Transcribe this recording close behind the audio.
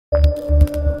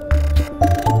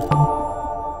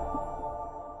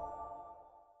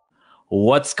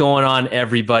What's going on,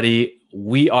 everybody?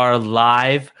 We are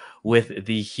live with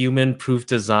the Human Proof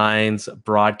Designs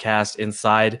broadcast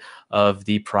inside of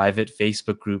the private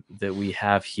Facebook group that we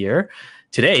have here.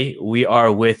 Today, we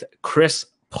are with Chris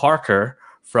Parker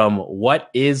from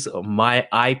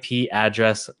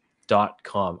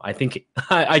whatismyipaddress.com. I think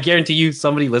I guarantee you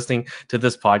somebody listening to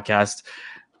this podcast,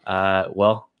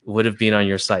 would have been on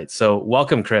your site. So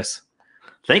welcome, Chris.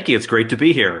 Thank you. It's great to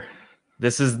be here.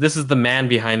 This is the man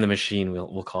behind the machine,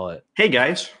 we'll call it. Hey,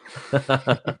 guys.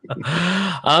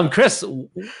 Chris,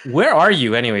 where are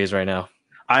you anyways right now?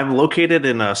 I'm located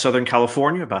in Southern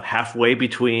California, about halfway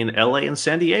between LA and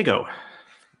San Diego.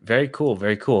 Very cool,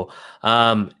 very cool.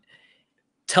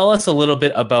 Tell us a little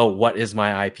bit about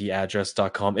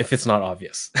whatismyipaddress.com, if it's not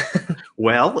obvious.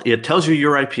 Well, it tells you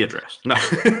your IP address. No.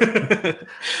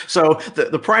 So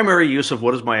the primary use of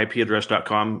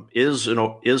whatismyipaddress.com is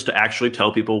to actually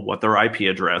tell people what their IP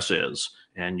address is.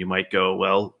 And you might go,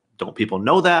 well, don't people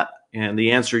know that? And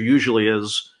the answer usually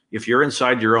is, if you're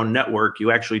inside your own network,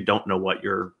 you actually don't know what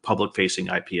your public-facing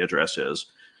IP address is.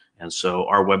 And so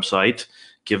our website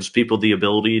gives people the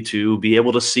ability to be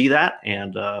able to see that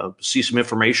and see some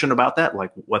information about that,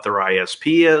 like what their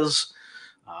ISP is,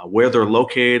 where they're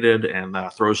located, and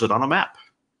throws it on a map.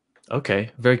 Okay,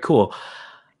 very cool.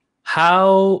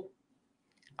 How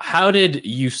did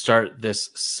you start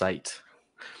this site?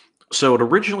 So it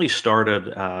originally started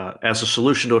as a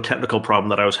solution to a technical problem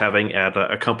that I was having at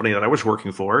a company that I was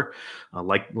working for.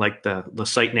 Like the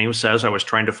site name says, I was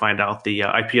trying to find out the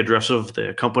IP address of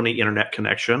the company internet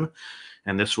connection.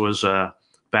 And this was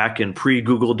back in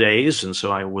pre-Google days. And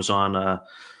so I was on,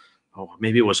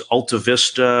 maybe it was Alta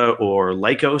Vista or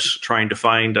Lycos, trying to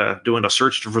find, doing a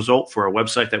search result for a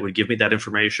website that would give me that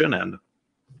information. And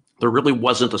there really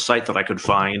wasn't a site that I could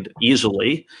find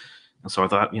easily. And so I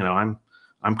thought,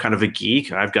 I'm kind of a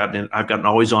geek. I've got an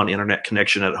always-on internet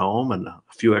connection at home and a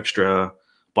few extra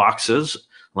boxes.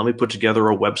 Let me put together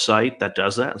a website that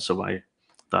does that. And so I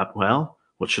thought, well,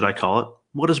 what should I call it?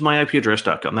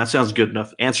 Whatismyipaddress.com. That sounds good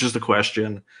enough. Answers the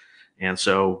question. And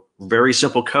so very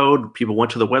simple code. People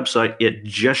went to the website. It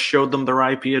just showed them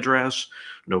their IP address.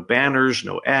 No banners,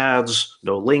 no ads,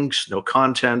 no links, no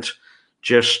content.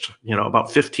 Just,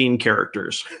 about 15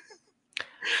 characters.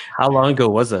 How long ago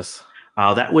was this?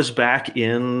 That was back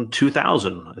in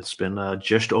 2000. It's been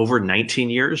just over 19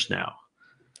 years now.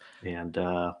 And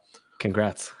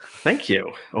congrats. Thank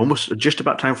you. Almost just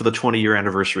about time for the 20-year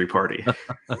anniversary party.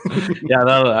 Yeah,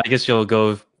 I guess you'll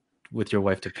go with your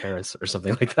wife to Paris or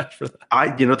something like that for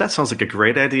that. That sounds like a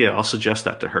great idea. I'll suggest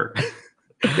that to her.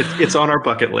 It's on our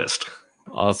bucket list.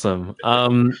 Awesome.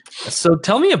 So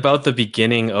tell me about the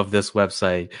beginning of this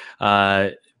website,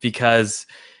 because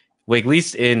at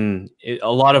least a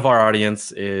lot of our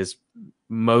audience is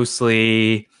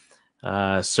mostly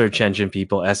search engine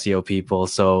people, SEO people.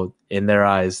 So in their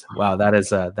eyes, wow,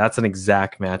 that's an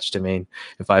exact match domain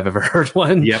if I've ever heard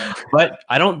one. Yep. But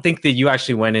I don't think that you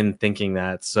actually went in thinking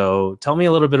that. So tell me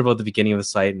a little bit about the beginning of the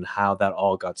site and how that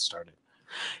all got started.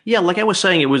 Yeah, like I was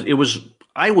saying,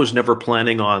 I was never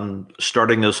planning on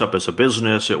starting this up as a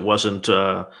business. It wasn't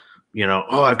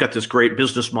I've got this great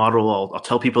business model. I'll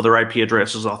tell people their IP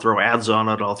addresses. I'll throw ads on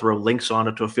it. I'll throw links on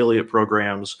it to affiliate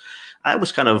programs. I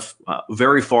was kind of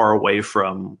very far away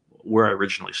from where I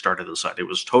originally started the site. It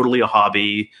was totally a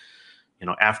hobby.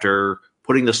 After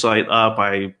putting the site up,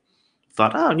 I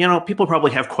thought, people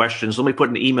probably have questions. Let me put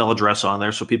an email address on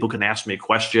there so people can ask me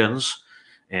questions.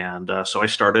 And so I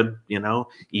started,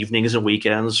 evenings and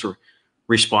weekends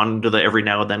responding to the every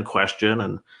now and then question,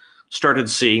 and started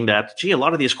seeing that, a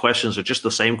lot of these questions are just the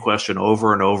same question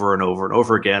over and over and over and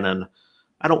over again. And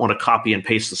I don't want to copy and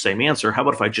paste the same answer. How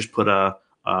about if I just put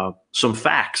some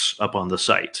facts up on the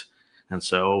site? And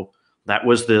so that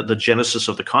was the genesis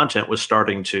of the content, was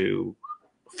starting to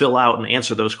fill out and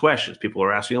answer those questions. People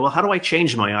are asking, well, how do I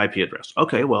change my IP address?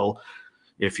 Okay, well,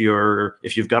 if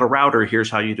you've got a router, here's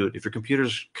how you do it. If your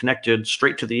computer's connected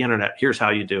straight to the internet, here's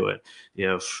how you do it.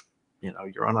 If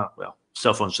you're on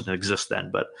cell phones didn't exist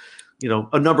then, but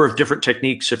a number of different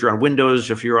techniques. If you're on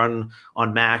Windows, if you're on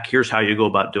Mac, here's how you go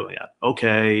about doing it.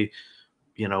 Okay,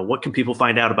 what can people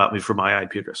find out about me from my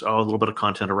IP address? Oh, a little bit of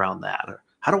content around that.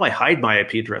 How do I hide my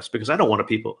IP address? Because I don't want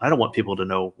people to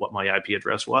know what my IP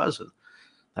address was. And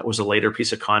that was a later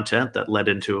piece of content that led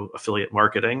into affiliate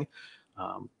marketing.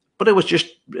 But it was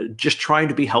just trying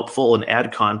to be helpful and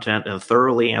add content and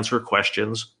thoroughly answer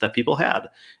questions that people had.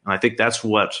 And I think that's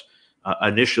what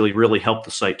initially really helped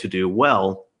the site to do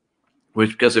well,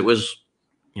 because it was,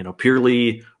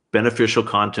 purely beneficial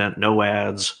content, no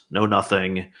ads, no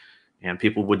nothing. and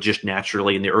people would just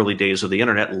naturally, in the early days of the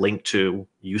internet, link to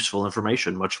useful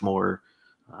information much more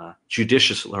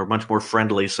judicious or much more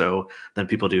friendly so than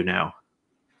people do now.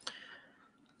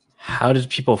 How did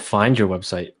people find your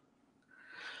website?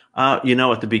 At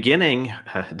the beginning,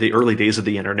 the early days of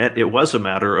the internet, it was a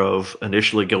matter of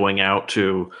initially going out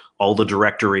to all the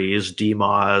directories,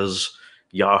 DMOZ,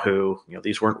 Yahoo.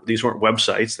 These weren't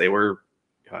websites; they were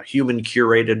human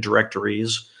curated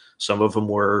directories. Some of them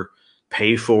were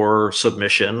pay for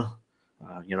submission.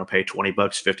 Pay $20,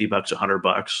 $50,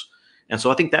 $100. And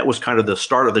so I think that was kind of the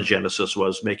start of the genesis,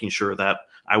 was making sure that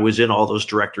I was in all those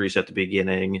directories at the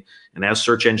beginning, and as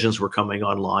search engines were coming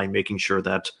online, making sure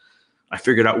that I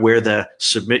figured out where the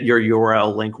submit your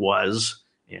URL link was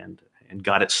and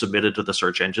got it submitted to the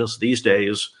search engines. These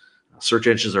days, search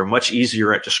engines are much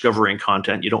easier at discovering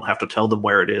content. You don't have to tell them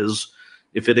where it is.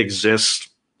 If it exists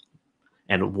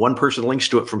and one person links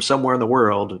to it from somewhere in the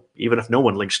world, even if no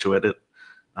one links to it, it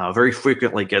very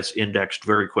frequently gets indexed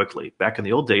very quickly. Back in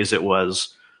the old days, it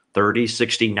was 30,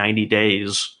 60, 90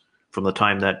 days from the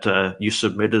time that you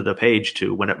submitted a page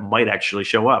to when it might actually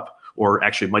show up, or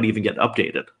actually might even get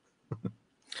updated.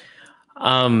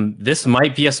 This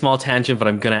might be a small tangent, but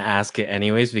I'm gonna ask it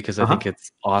anyways because I think Uh-huh.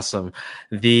 it's awesome.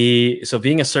 So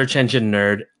being a search engine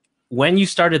nerd, when you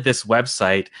started this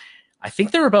website, I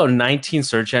think there were about 19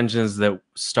 search engines that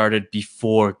started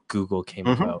before Google came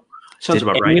Mm-hmm. about. Sounds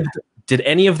about Any right. of did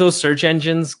any of those search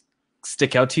engines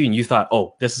stick out to you and you thought,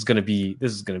 oh, this is gonna be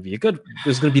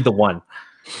the one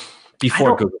I before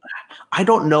don't Google? I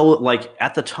don't know, like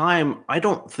at the time, I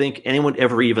don't think anyone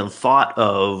ever even thought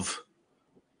of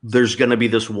there's going to be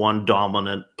this one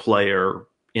dominant player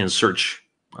in search.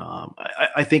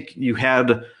 I think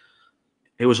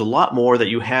it was a lot more that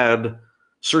you had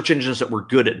search engines that were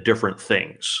good at different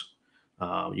things.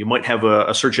 You might have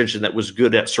a search engine that was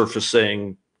good at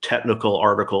surfacing technical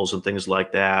articles and things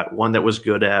like that. One that was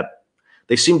good at,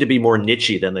 they seem to be more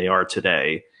nichey than they are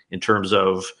today in terms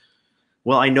of,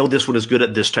 well, I know this one is good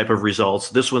at this type of results.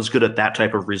 This one's good at that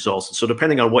type of results. So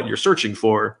depending on what you're searching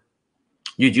for,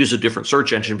 you'd use a different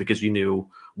search engine because you knew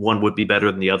one would be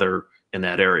better than the other in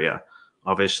that area.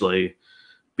 Obviously,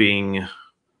 Bing,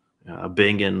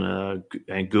 and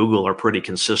Google are pretty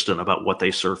consistent about what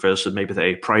they surface, and maybe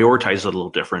they prioritize it a little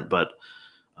different. But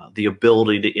the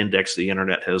ability to index the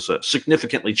internet has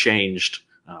significantly changed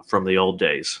from the old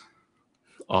days.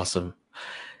 Awesome.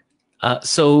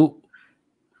 So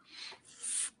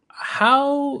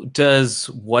how does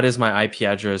what is my IP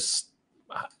address?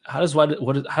 How does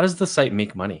the site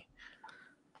make money?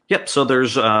 Yep. So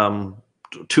there's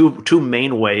two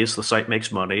main ways the site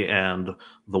makes money, and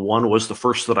the one was the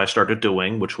first that I started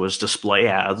doing, which was display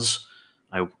ads.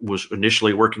 I was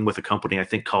initially working with a company I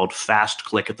think called Fast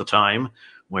Click at the time,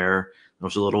 where there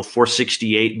was a little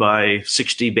 468 by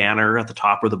 60 banner at the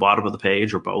top or the bottom of the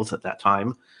page, or both at that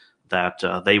time, that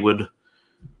they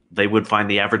would find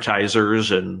the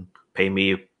advertisers and pay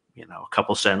me, a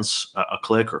couple cents a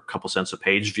click or a couple cents a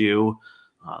page view.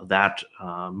 That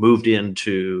moved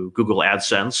into Google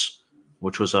AdSense,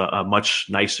 which was a much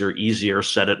nicer, easier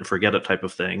set it and forget it type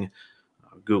of thing.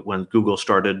 When Google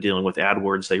started dealing with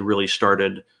AdWords, they really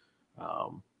started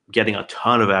getting a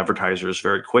ton of advertisers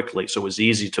very quickly. So it was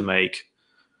easy to make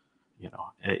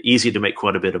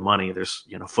quite a bit of money. There's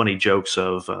funny jokes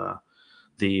of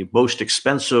the most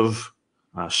expensive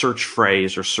search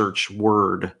phrase or search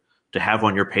word to have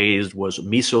on your page was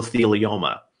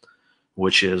mesothelioma,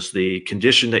 which is the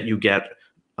condition that you get,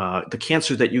 the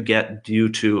cancer that you get due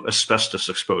to asbestos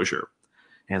exposure.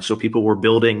 And so people were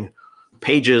building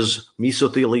pages,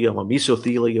 mesothelioma,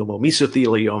 mesothelioma,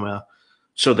 mesothelioma,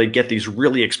 so they'd get these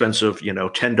really expensive,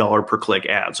 $10 per click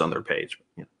ads on their page.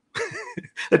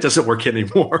 That doesn't work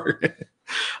anymore.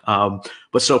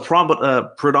 But so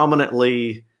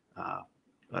predominantly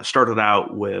started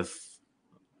out with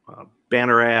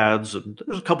banner ads, and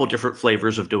there's a couple different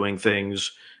flavors of doing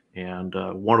things. And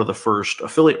one of the first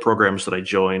affiliate programs that I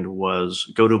joined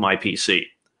was Go to My PC,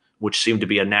 which seemed to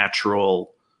be a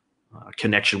natural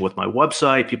connection with my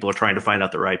website. People are trying to find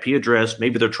out their IP address.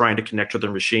 Maybe they're trying to connect to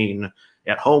their machine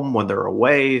at home when they're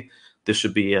away. This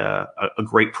would be a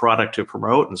great product to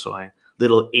promote. And so I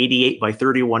little 88 by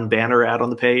 31 banner ad on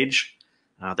the page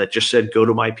that just said "Go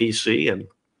to My PC," and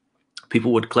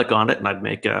people would click on it, and I'd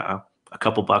make a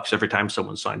couple bucks every time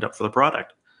someone signed up for the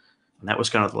product. And that was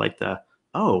kind of like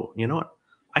oh, you know what?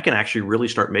 I can actually really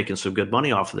start making some good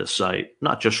money off of this site,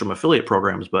 not just from affiliate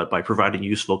programs, but by providing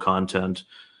useful content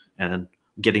and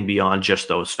getting beyond just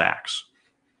those facts.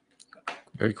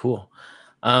 Very cool.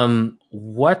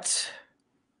 What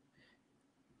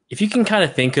if you can kind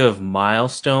of think of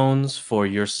milestones for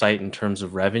your site in terms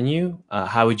of revenue,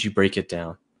 how would you break it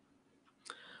down?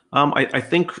 I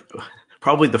think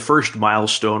probably the first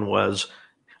milestone was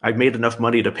I made enough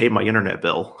money to pay my internet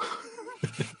bill.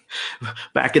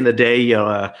 Back in the day,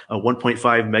 a 1.5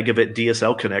 megabit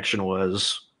DSL connection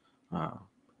was, uh,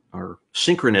 or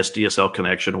synchronous DSL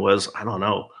connection was, I don't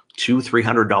know,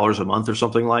 $200-300 a month or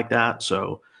something like that.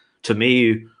 So to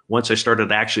me, once I started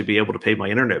to actually be able to pay my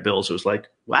internet bills, it was like,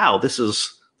 wow, this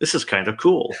is kind of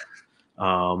cool.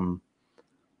 Um,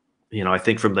 I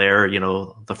think from there,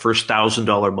 the first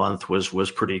 $1,000 month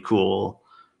was pretty cool.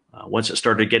 Once it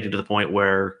started getting to the point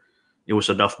where it was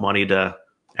enough money to,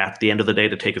 at the end of the day,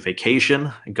 to take a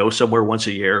vacation and go somewhere once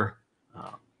a year,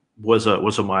 uh, was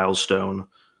a milestone.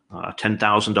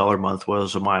 $10,000 month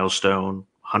was a milestone.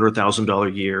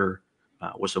 $100,000 year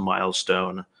was a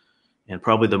milestone, and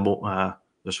probably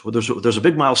there's a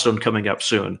big milestone coming up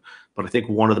soon. But I think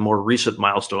one of the more recent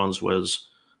milestones was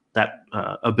that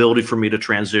ability for me to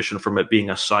transition from it being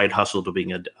a side hustle to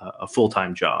being a full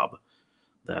time job.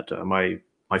 That my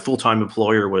full time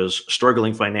employer was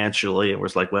struggling financially and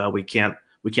was like, well, we can't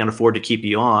afford to keep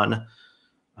you on.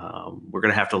 We're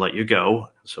going to have to let you go.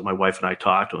 So my wife and I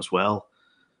talked and was, well,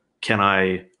 can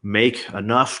I make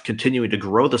enough continuing to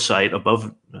grow the site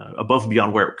above and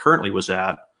beyond where it currently was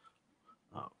at?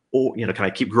 Or, can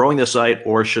I keep growing the site,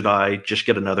 or should I just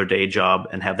get another day job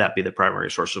and have that be the primary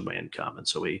source of my income? And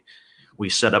so we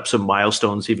set up some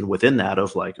milestones even within that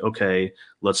of like, okay,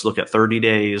 let's look at 30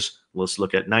 days, let's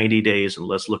look at 90 days, and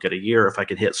let's look at a year. If I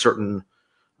could hit certain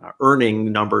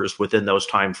earning numbers within those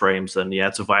time frames, then yeah,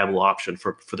 it's a viable option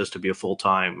for this to be a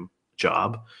full-time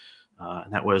job.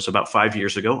 And that was about 5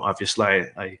 years ago. Obviously,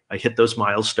 I hit those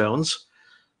milestones,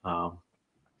 and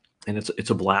it's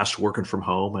a blast working from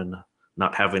home and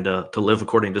not having to live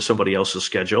according to somebody else's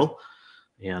schedule.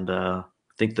 And I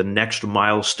think the next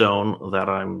milestone that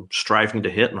I'm striving to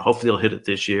hit, and hopefully I'll hit it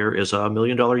this year, is $1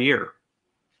 million a year.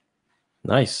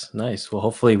 Nice, nice. Well,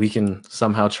 hopefully we can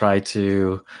somehow try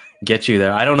to get you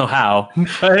there. I don't know how,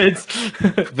 but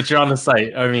but you're on the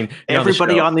site. I mean,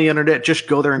 Everybody on the internet, just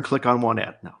go there and click on one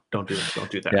ad. No, don't do that.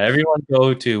 Don't do that. Yeah, everyone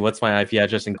go to what's my IP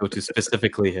address and go to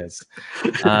specifically his.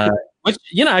 Which,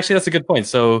 actually, that's a good point.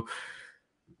 So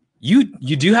you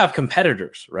do have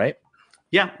competitors, right?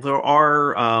 Yeah, there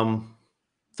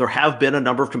have been a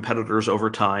number of competitors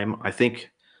over time. I think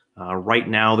right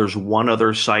now there's one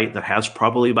other site that has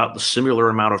probably about the similar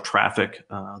amount of traffic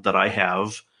that I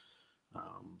have.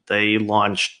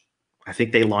 I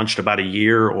think they launched about a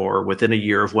year or within a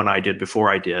year of when I did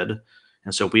before I did.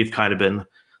 And so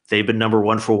they've been number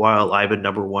one for a while. I've been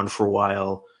number one for a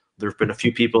while. There've been a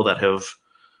few people that have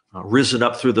risen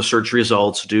up through the search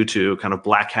results due to kind of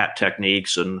black hat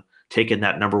techniques and taken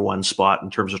that number one spot in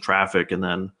terms of traffic and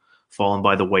then fallen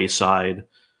by the wayside.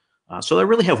 So I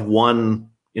really have one,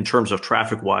 in terms of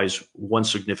traffic wise, one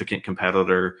significant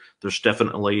competitor. There's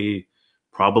definitely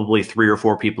probably 3 or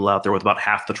 4 people out there with about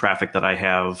half the traffic that I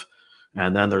have.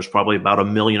 And then there's probably about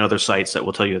 1 million other sites that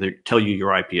will tell you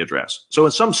your IP address. So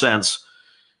in some sense,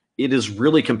 it is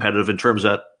really competitive in terms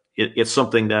that it's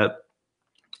something that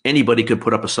anybody could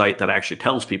put up a site that actually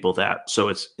tells people that. So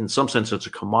it's, in some sense, it's a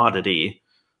commodity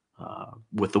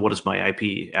with the what is my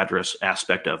IP address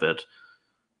aspect of it.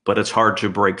 But it's hard to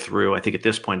break through. I think at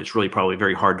this point, it's really probably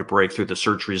very hard to break through the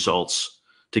search results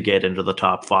to get into the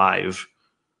top 5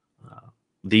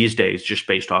 these days, just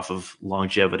based off of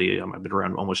longevity. I've been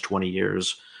around almost 20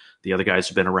 years. The other guys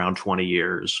have been around 20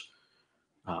 years.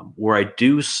 Where I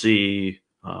do see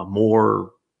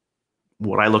more,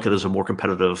 what I look at as a more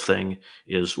competitive thing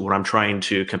is when I'm trying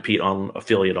to compete on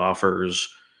affiliate offers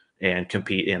and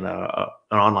compete in an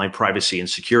online privacy and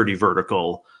security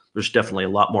vertical. There's definitely a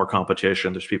lot more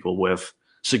competition. There's people with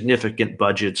significant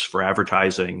budgets for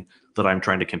advertising that I'm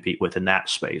trying to compete with in that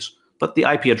space. But the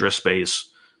IP address space,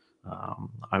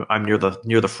 I'm near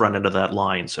the front end of that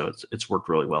line, so it's worked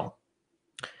really well.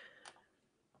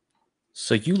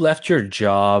 So you left your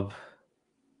job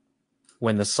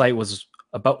when the site was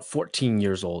about 14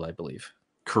 years old, I believe.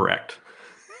 Correct.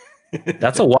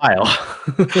 That's a while.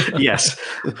 Yes,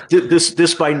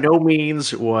 this by no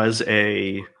means was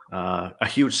a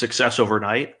huge success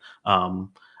overnight.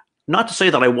 Not to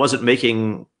say that I wasn't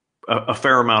making a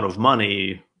fair amount of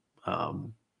money.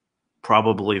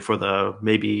 Probably for the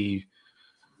maybe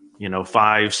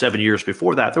 5-7 years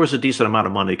before that, there was a decent amount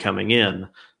of money coming in.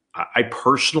 I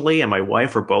personally and my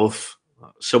wife are both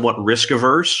somewhat risk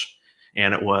averse,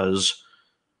 and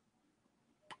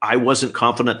I wasn't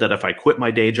confident that if I quit my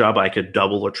day job, I could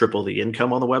double or triple the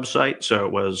income on the website. So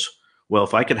it was, well,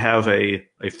 if I could have a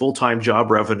full-time job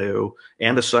revenue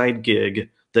and a side gig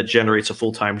that generates a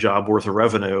full-time job worth of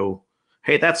revenue,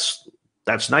 hey, that's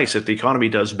nice. If the economy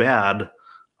does bad,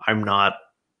 I'm not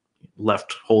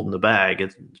left holding the bag.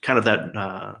 It's kind of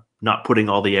that not putting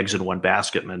all the eggs in one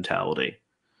basket mentality.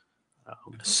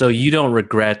 So you don't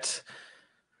regret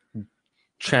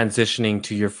transitioning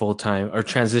to your full time or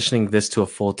transitioning this to a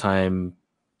full time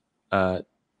uh,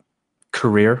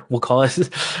 career, we'll call it,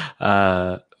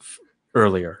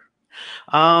 earlier.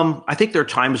 I think there are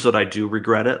times that I do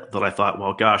regret it, that I thought,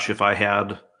 well, gosh, if I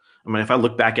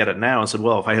look back at it now and said,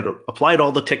 well, if I had applied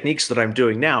all the techniques that I'm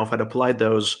doing now, if I'd applied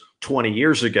those 20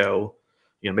 years ago,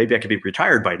 maybe I could be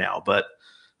retired by now. But,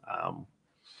 um,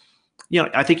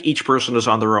 I think each person is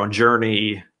on their own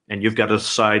journey, and you've got to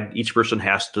decide, each person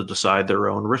has to decide their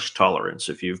own risk tolerance.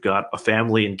 If you've got a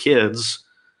family and kids,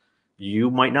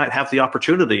 you might not have the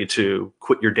opportunity to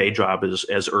quit your day job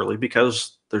as early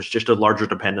because there's just a larger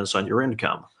dependence on your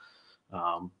income.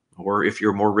 Or if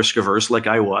you're more risk averse like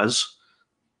I was,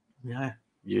 yeah,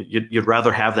 you'd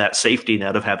rather have that safety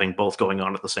net of having both going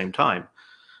on at the same time.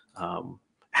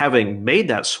 Having made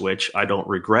that switch, I don't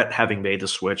regret having made the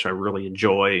switch. I really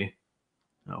enjoy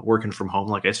working from home.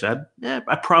 Like I said,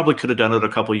 I probably could have done it a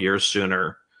couple of years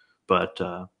sooner, but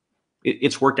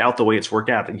it's worked out the way it's worked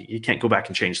out, and you can't go back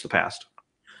and change the past.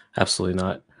 Absolutely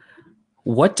not.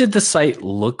 What did the site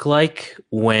look like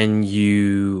when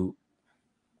you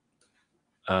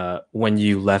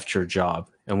left your job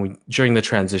and during the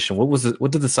transition?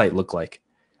 What did the site look like?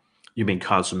 You mean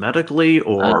cosmetically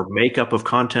Uh, or makeup of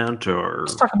content let's or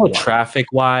talk about what? traffic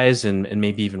wise and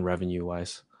maybe even revenue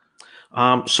wise.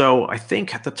 So I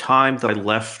think at the time that I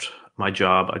left my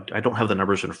job, I don't have the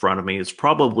numbers in front of me. It's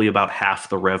probably about half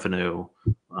the revenue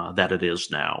that it is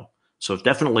now. So it's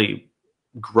definitely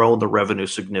grown the revenue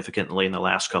significantly in the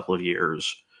last couple of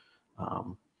years.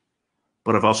 Um,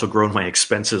 but I've also grown my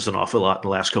expenses an awful lot in the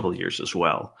last couple of years as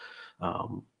well.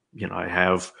 I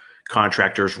have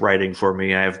contractors writing for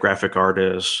me. I have graphic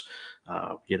artists.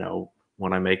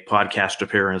 When I make podcast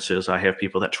appearances, I have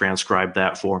people that transcribe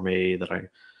that for me. That I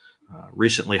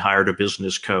recently hired a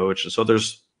business coach, and so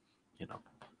there's,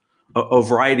 a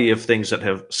variety of things that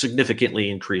have significantly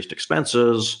increased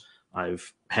expenses.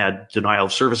 I've had denial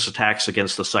of service attacks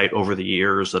against the site over the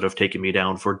years that have taken me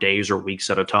down for days or weeks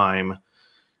at a time.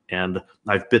 And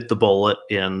I've bit the bullet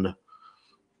in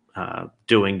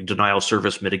doing denial of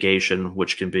service mitigation,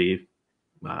 which can be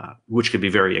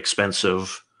very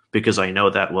expensive, because I know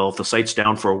that, well, if the site's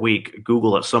down for a week,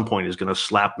 Google at some point is going to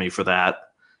slap me for that.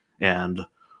 And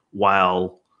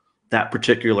while that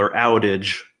particular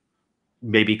outage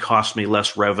maybe cost me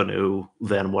less revenue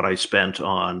than what I spent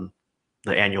on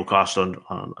the annual cost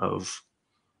of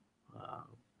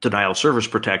denial of service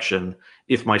protection,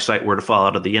 if my site were to fall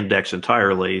out of the index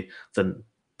entirely, then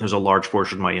there's a large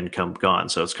portion of my income gone.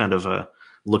 So it's kind of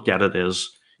looked at it as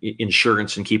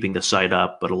insurance and keeping the site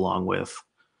up, but along with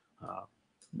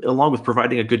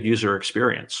providing a good user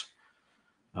experience.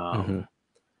 Mm-hmm.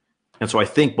 And so I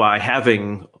think by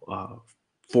having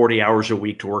 40 hours a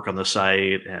week to work on the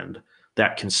site, and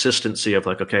that consistency of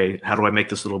like, okay, how do I make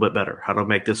this a little bit better? How do I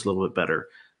make this a little bit better?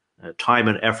 Time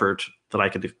and effort that I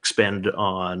could expend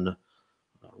on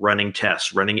running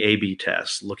tests, running A/B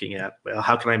tests, looking at, well,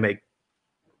 how can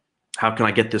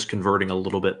I get this converting a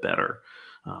little bit better?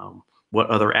 What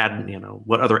other ad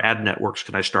networks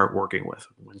can I start working with?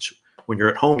 When you're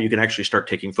at home, you can actually start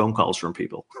taking phone calls from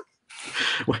people.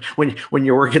 When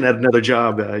you're working at another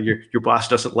job, your boss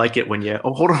doesn't like it when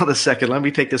hold on a second, let me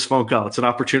take this phone call. It's an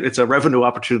opportunity. It's a revenue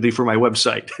opportunity for my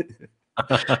website.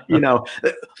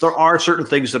 There are certain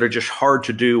things that are just hard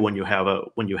to do when you have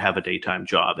a daytime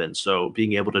job, and so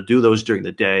being able to do those during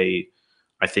the day,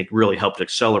 I think, really helped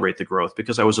accelerate the growth,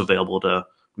 because I was available to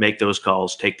make those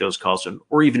calls, take those calls,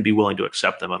 or even be willing to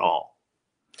accept them at all.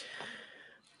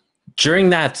 During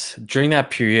that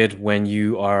period when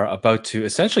you are about to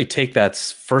essentially take that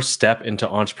first step into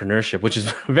entrepreneurship, which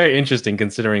is very interesting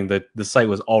considering that the site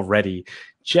was already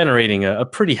generating a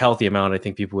pretty healthy amount, I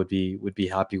think people would be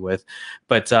happy with.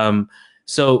 But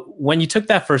so when you took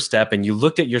that first step and you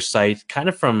looked at your site kind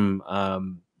of from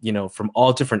from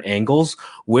all different angles,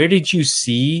 where did you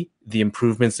see the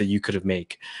improvements that you could have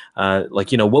made?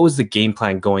 What was the game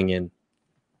plan going in?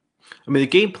 I mean, the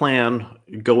game plan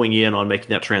going in on making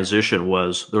that transition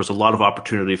was, there was a lot of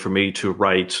opportunity for me to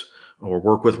write or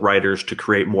work with writers to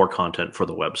create more content for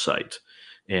the website,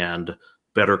 and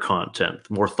better content,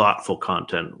 more thoughtful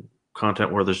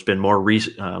content where there's been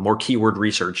more keyword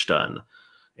research done,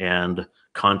 and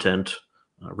content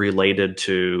related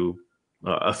to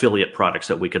affiliate products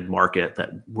that we could market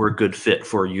that were a good fit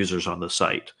for users on the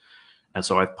site. And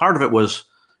so part of it was,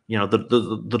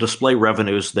 the display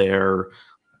revenues there.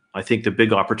 I think the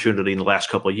big opportunity in the last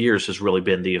couple of years has really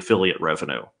been the affiliate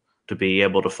revenue, to be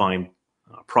able to find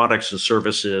products and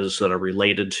services that are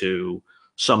related to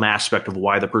some aspect of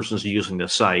why the person's using the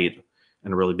site,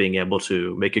 and really being able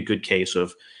to make a good case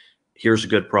of, here's a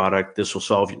good product, this will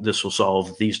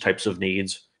solve these types of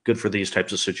needs, good for these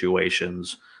types of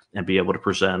situations, and be able to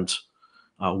present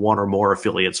one or more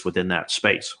affiliates within that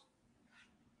space.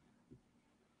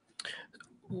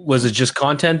 Was it just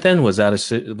content then? Was that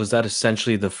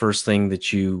essentially the first thing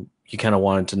that you kind of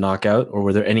wanted to knock out, or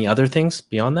were there any other things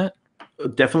beyond that?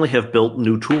 Definitely have built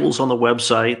new tools on the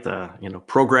website.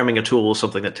 Programming a tool is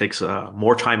something that takes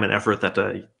more time and effort, that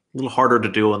a little harder to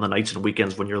do on the nights and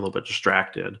weekends when you're a little bit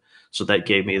distracted. So that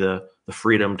gave me the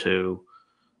freedom to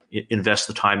invest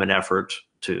the time and effort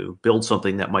to build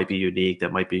something that might be unique,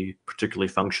 that might be particularly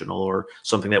functional, or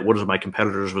something that one of my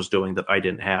competitors was doing that I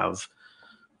didn't have.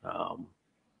 Um,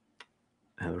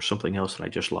 and there's something else and I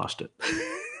just lost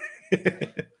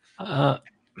it. Uh,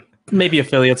 Maybe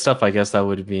affiliate stuff. I guess that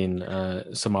would have been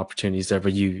some opportunities there,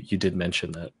 but you did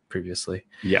mention that previously.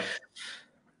 Yeah.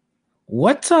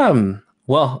 What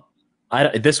well,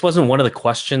 this wasn't one of the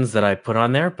questions that I put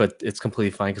on there, but it's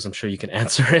completely fine because I'm sure you can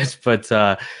answer it. But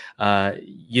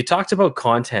you talked about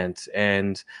content,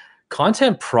 and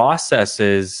content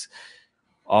processes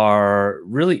are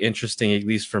really interesting, at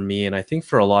least for me, and I think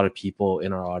for a lot of people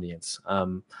in our audience.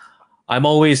 I'm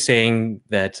always saying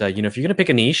that if you're going to pick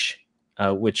a niche,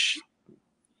 which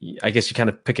I guess you kind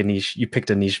of pick a niche. You picked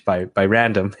a niche by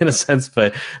random in a sense,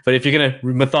 but if you're going to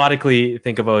methodically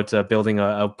think about building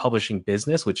a publishing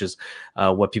business, which is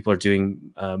what people are doing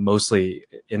mostly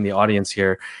in the audience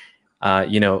here,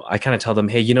 I kind of tell them,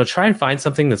 hey, try and find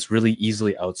something that's really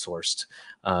easily outsourced.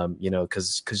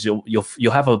 Because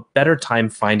you'll have a better time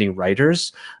finding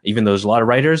writers. Even though there's a lot of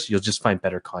writers, you'll just find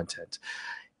better content.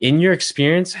 In your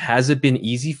experience, has it been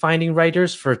easy finding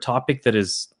writers for a topic that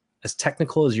is as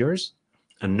technical as yours?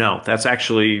 And no, that's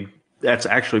actually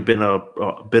been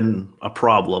a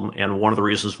problem, and one of the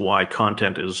reasons why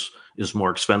content is more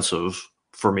expensive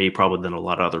for me probably than a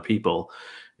lot of other people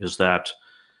is that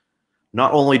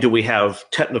not only do we have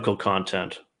technical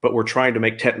content, but we're trying to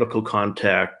make technical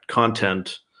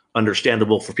content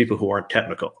understandable for people who aren't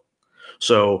technical.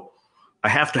 So I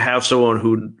have to have someone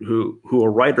who a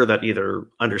writer that either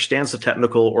understands the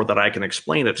technical or that I can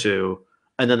explain it to,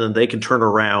 and then they can turn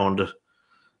around,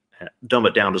 dumb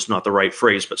it down is not the right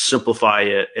phrase, but simplify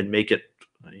it and make it,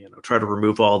 try to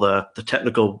remove all the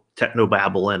techno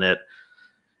babble in it.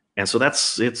 And so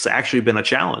it's actually been a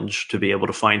challenge to be able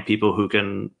to find people who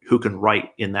can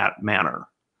write in that manner.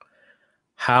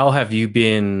 How have you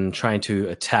been trying to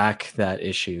attack that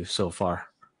issue so far?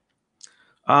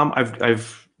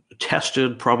 I've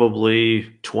tested probably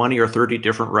 20 or 30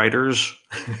 different writers,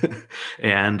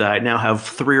 and I now have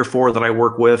 3 or 4 that I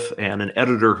work with, and an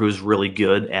editor who's really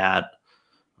good at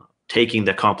taking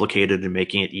the complicated and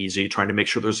making it easy, trying to make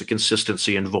sure there's a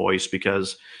consistency in voice,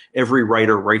 because every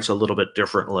writer writes a little bit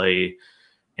differently,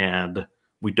 and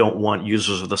we don't want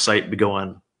users of the site to be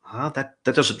going, that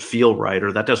doesn't feel right,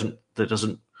 or that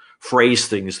doesn't phrase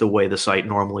things the way the site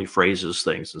normally phrases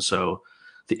things. And so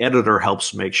the editor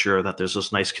helps make sure that there's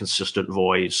this nice consistent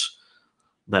voice,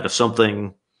 that if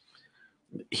something,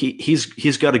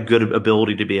 he's got a good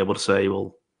ability to be able to say,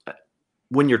 well,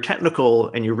 when you're technical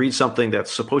and you read something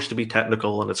that's supposed to be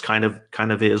technical and it's kind of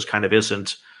is, kind of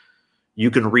isn't,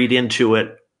 you can read into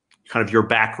it kind of your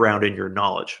background and your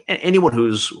knowledge. And anyone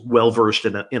who's well versed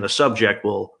in a subject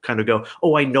will kind of go,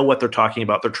 oh, I know what they're talking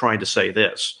about, they're trying to say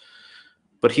this.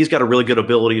 But he's got a really good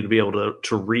ability to be able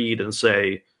to read and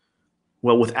say,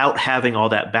 well, without having all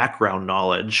that background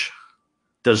knowledge,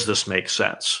 does this make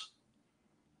sense?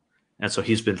 And so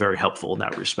he's been very helpful in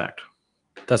that respect.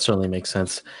 That certainly makes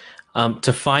sense.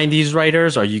 To find these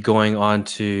writers, are you going on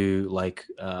to like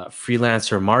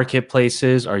freelancer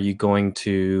marketplaces? Are you going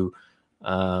to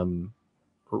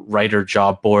writer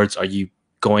job boards? Are you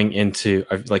going into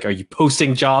are you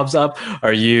posting jobs up?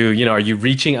 Are you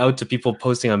reaching out to people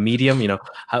posting on Medium?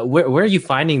 Where are you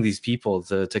finding these people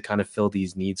to kind of fill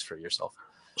these needs for yourself?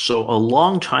 So a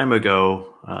long time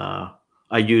ago,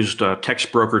 I used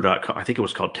textbroker.com. I think it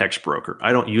was called Textbroker.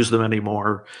 I don't use them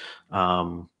anymore.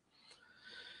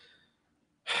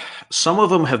 Some of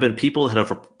them have been people that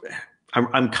have.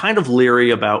 I'm kind of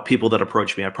leery about people that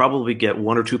approach me. I probably get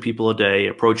 1 or 2 people a day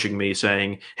approaching me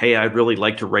saying, "Hey, I'd really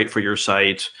like to write for your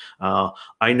site.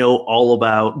 I know all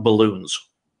about balloons,"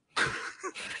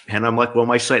 and I'm like, "Well,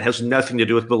 my site has nothing to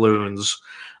do with balloons."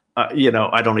 I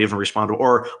don't even respond to.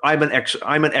 Or I'm an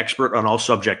expert on all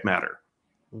subject matter.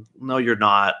 No, you're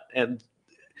not. And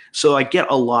so I get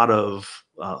a lot of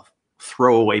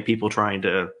throwaway people trying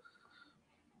to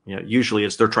Usually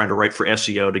it's they're trying to write for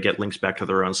SEO to get links back to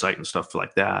their own site and stuff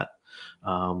like that.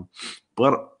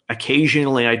 But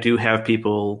occasionally I do have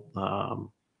people.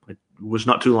 I was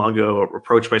not too long ago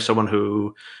approached by someone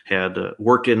who had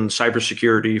worked in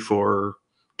cybersecurity for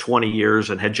 20 years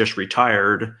and had just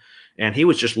retired, and he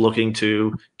was just looking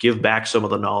to give back some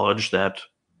of the knowledge that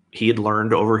he had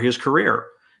learned over his career.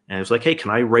 And it was like, hey,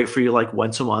 can I write for you like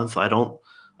once a month? I don't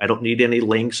need any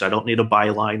links. I don't need a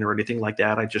byline or anything like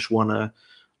that. I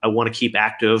want to keep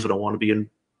active, and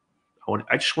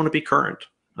I just want to be current.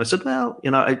 I said, well,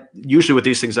 usually with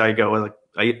these things I go like,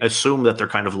 I assume that they're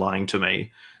kind of lying to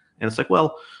me. And it's like,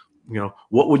 well,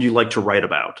 what would you like to write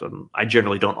about? And I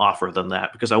generally don't offer them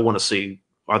that because I want to see,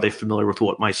 are they familiar with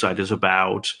what my site is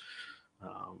about?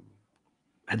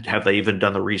 And have they even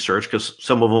done the research? Because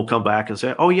some of them will come back and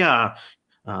say, oh, yeah,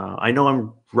 I know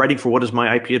I'm writing for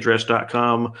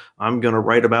whatismyipaddress.com. I'm going to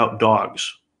write about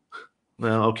dogs.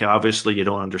 Well, okay, obviously you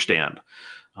don't understand.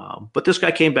 But this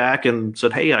guy came back and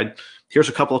said, hey, here's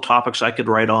a couple of topics I could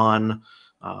write on.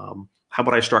 How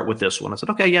about I start with this one? I said,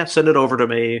 okay, yeah, send it over to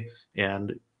me.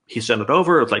 And he sent it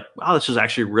over. It's like, wow, this is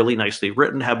actually really nicely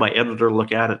written. Have my editor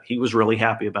look at it. He was really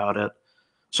happy about it.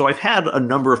 So I've had a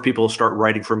number of people start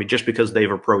writing for me just because they've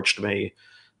approached me.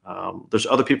 There's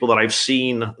other people that I've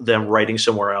seen them writing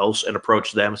somewhere else and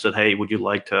approached them and said, hey, would you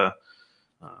like to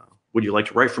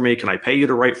write for me? Can I pay you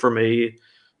to write for me?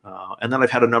 And then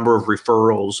I've had a number of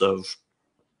referrals of,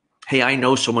 hey, I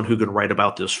know someone who can write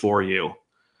about this for you.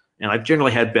 And I've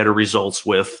generally had better results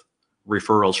with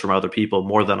referrals from other people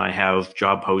more than I have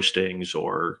job postings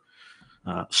or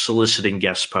soliciting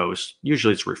guest posts.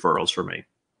 Usually it's referrals for me.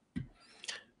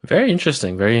 Very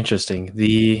interesting. Very interesting.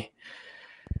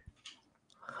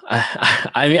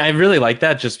 I mean, I really like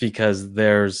that just because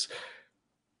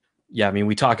I mean,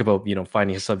 we talk about,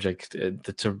 finding a subject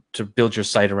to build your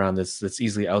site around that's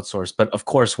easily outsourced. But of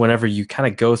course, whenever you kind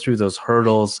of go through those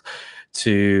hurdles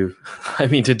to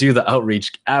do the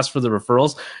outreach, ask for the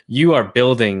referrals, you are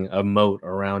building a moat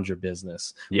around your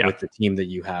business with the team that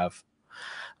you have.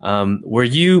 Were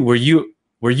you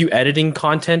editing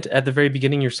content at the very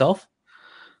beginning yourself?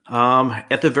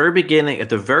 At the very beginning, at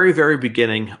the very, very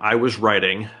beginning, I was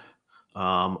writing.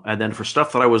 And then for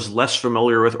stuff that I was less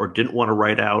familiar with or didn't want to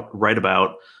write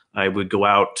about, I would go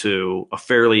out to a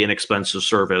fairly inexpensive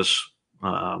service,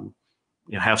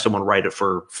 have someone write it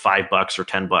for $5 or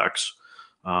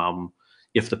 $10.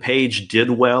 If the page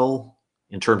did well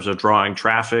in terms of drawing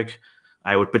traffic,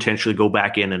 I would potentially go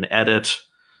back in and edit.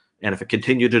 And if it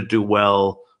continued to do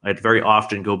well, I'd very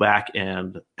often go back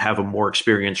and have a more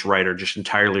experienced writer just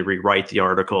entirely rewrite the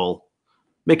article,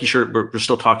 making sure we're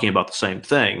still talking about the same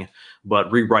thing,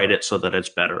 but rewrite it so that it's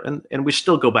better. And we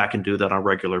still go back and do that on a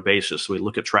regular basis. We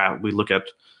look at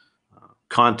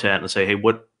content and say, hey,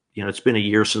 it's been a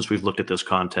year since we've looked at this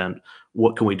content.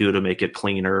 What can we do to make it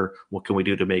cleaner? What can we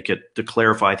do to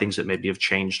clarify things that maybe have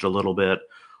changed a little bit,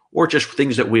 or just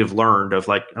things that we have learned of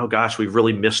like, oh gosh, we've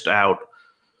really missed out.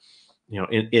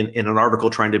 In an article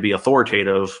trying to be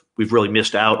authoritative, we've really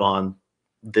missed out on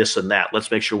this and that.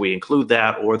 Let's make sure we include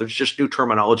that. Or there's just new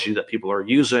terminology that people are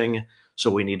using,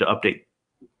 so we need to update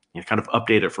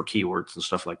it for keywords and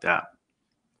stuff like that.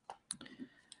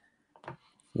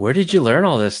 Where did you learn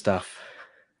all this stuff?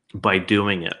 By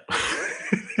doing it.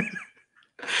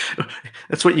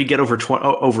 That's what you get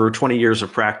over 20 years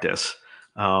of practice.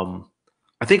 I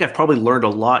think I've probably learned a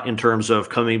lot in terms of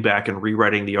coming back and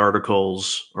rewriting the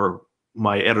articles, or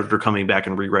my editor coming back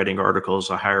and rewriting articles.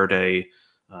 I hired a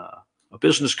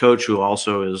business coach who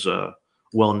also is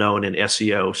well known in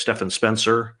SEO, Stephen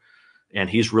Spencer, and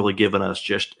he's really given us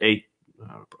just a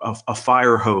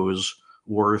fire hose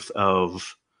worth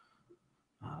of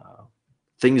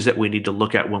things that we need to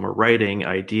look at when we're writing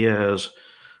ideas.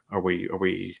 Are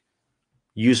we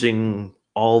using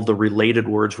all the related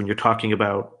words when you're talking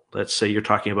about, let's say you're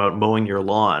talking about mowing your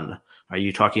lawn? Are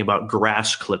you talking about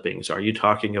grass clippings? Are you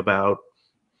talking about,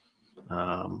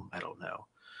 I don't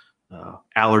know,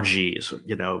 allergies?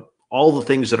 All the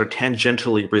things that are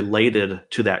tangentially related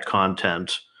to that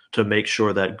content, to make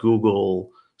sure that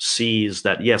Google sees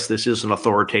that, yes, this is an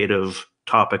authoritative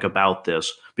topic about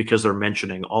this, because they're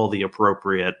mentioning all the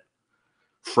appropriate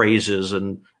phrases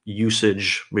and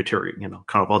usage material,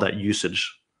 kind of all that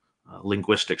usage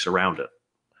linguistics around it.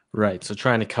 Right. So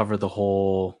trying to cover the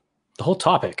whole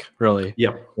topic, really.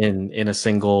 Yep. In a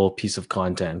single piece of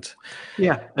content.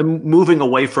 Yeah. And moving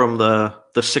away from the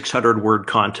 600 word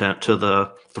content to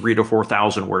the 3,000 to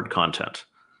 4,000 word content.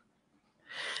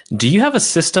 Do you have a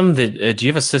system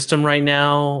right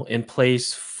now in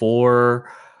place for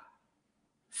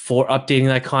for updating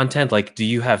that content? Like, do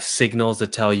you have signals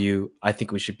that tell you, I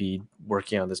think we should be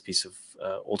working on this piece of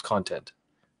old content?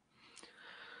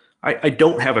 I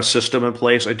don't have a system in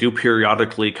place. I do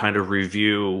periodically kind of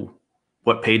review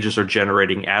what pages are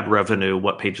generating ad revenue,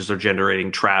 what pages are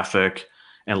generating traffic,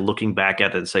 and looking back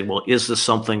at it and say, well, is this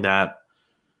something that,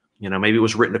 maybe it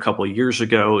was written a couple of years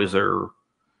ago? Is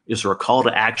there a call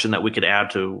to action that we could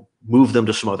add to move them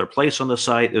to some other place on the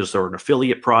site? Is there an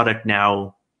affiliate product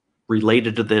now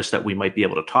related to this that we might be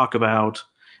able to talk about?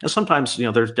 And sometimes,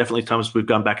 there's definitely times we've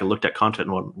gone back and looked at content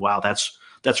and went, wow, that's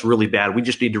really bad. We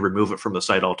just need to remove it from the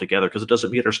site altogether because it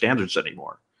doesn't meet our standards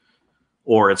anymore.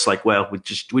 Or it's like, well, we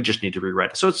just need to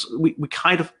rewrite it. So we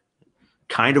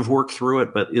kind of work through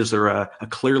it, but is there a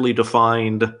clearly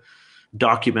defined,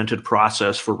 documented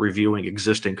process for reviewing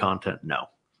existing content? No.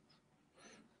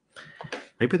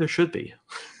 Maybe there should be.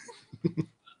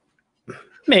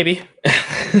 Maybe.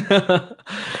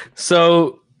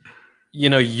 So,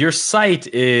 your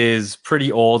site is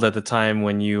pretty old at the time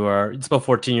when it's about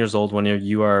 14 years old when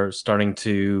you are starting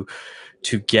to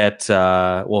get,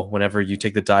 whenever you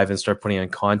take the dive and start putting on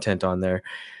content on there.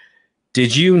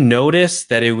 Did you notice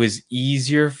that it was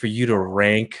easier for you to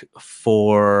rank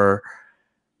for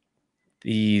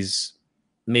these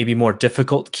maybe more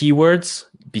difficult keywords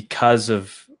because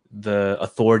of the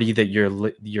authority that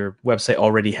your website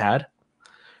already had?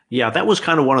 Yeah, that was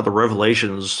kind of one of the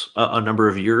revelations a number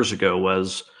of years ago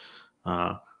was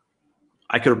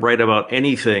I could write about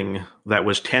anything that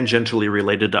was tangentially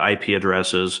related to IP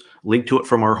addresses, link to it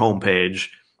from our homepage,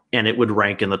 and it would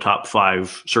rank in the top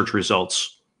 5 search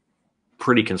results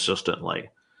pretty consistently.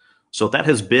 So that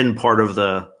has been part of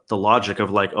the logic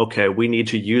of like, okay, we need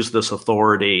to use this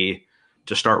authority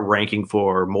to start ranking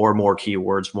for more and more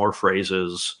keywords, more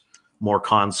phrases, more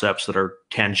concepts that are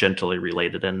tangentially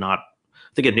related and not.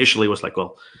 I think initially it was like,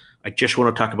 well, I just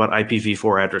want to talk about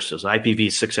IPv4 addresses,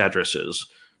 IPv6 addresses,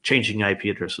 changing IP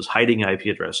addresses, hiding IP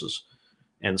addresses,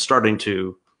 and starting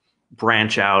to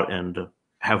branch out and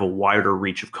have a wider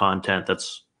reach of content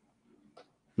that's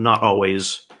not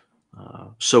always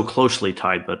so closely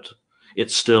tied, but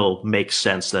it still makes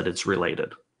sense that it's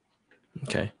related.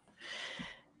 Okay.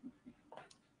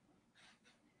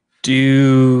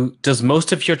 Does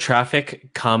most of your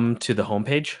traffic come to the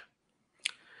homepage?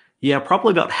 Yeah,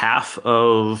 probably about half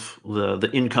of the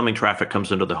incoming traffic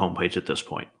comes into the homepage at this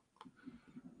point.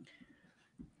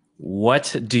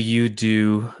 What do you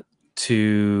do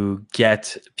to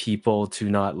get people to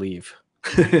not leave?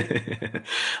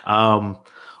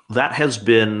 That has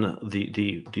been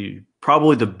the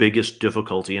probably the biggest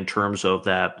difficulty in terms of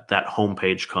that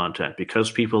homepage content,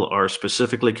 because people are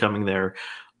specifically coming there.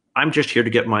 I'm just here to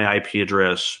get my IP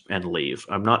address and leave.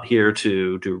 I'm not here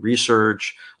to do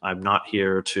research. I'm not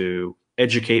here to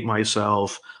educate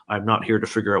myself. I'm not here to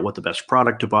figure out what the best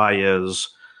product to buy is.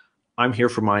 I'm here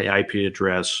for my IP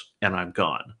address and I'm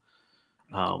gone.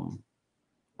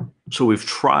 So we've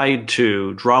tried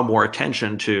to draw more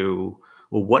attention to,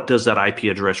 well, what does that IP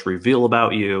address reveal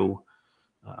about you?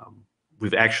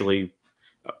 We've actually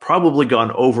probably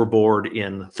gone overboard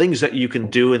in things that you can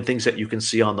do and things that you can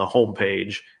see on the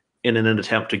homepage in an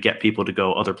attempt to get people to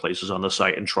go other places on the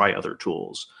site and try other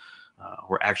tools.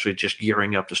 We're actually just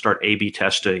gearing up to start A/B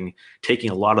testing,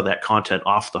 taking a lot of that content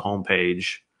off the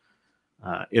homepage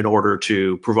in order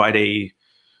to provide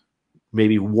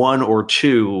maybe 1 or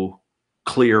 2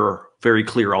 very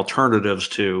clear alternatives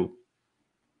to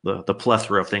the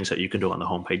plethora of things that you can do on the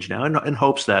homepage now, in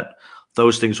hopes that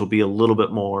those things will be a little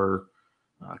bit more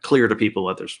clear to people.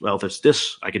 That there's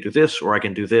this, I can do this, or I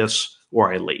can do this,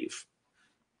 or I leave.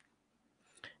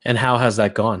 And how has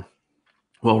that gone?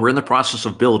 Well, we're in the process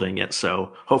of building it,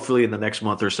 so hopefully in the next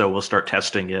month or so we'll start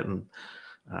testing it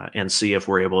and see if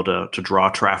we're able to draw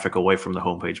traffic away from the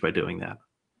homepage by doing that.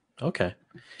 Okay.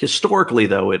 Historically,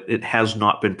 though, it has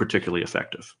not been particularly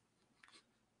effective.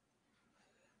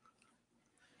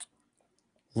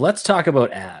 Let's talk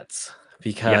about ads,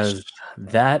 because Yes.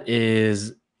 that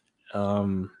is,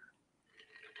 well,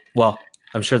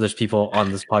 I'm sure there's people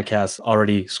on this podcast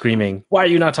already screaming, why are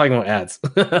you not talking about ads?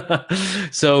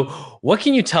 So what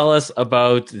can you tell us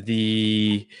about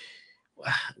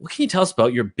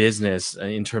your business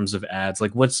in terms of ads?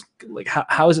 Like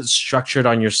how is it structured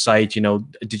on your site?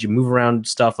 Did you move around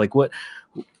stuff?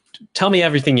 Tell me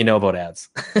everything you know about ads.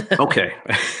 Okay.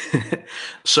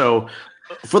 So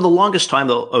for the longest time,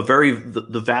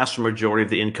 the vast majority of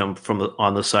the income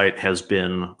on the site has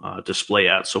been display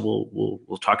ads. So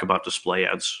we'll talk about display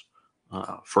ads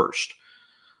first.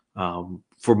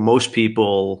 For most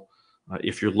people,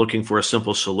 if you're looking for a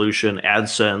simple solution,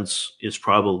 AdSense is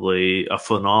probably a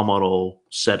phenomenal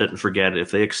set it and forget it.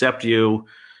 If they accept you,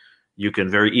 you can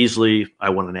very easily, I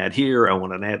want an ad here, I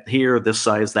want an ad here, this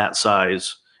size, that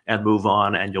size, and move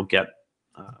on. And you'll get,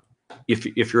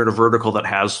 if you're in a vertical that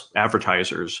has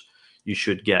advertisers, you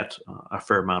should get a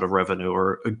fair amount of revenue,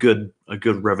 or a good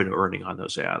revenue earning on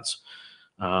those ads.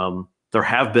 There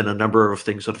have been a number of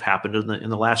things that have happened in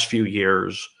the last few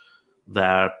years,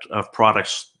 that of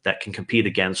products that can compete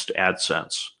against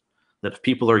AdSense. That if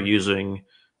people are using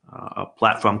a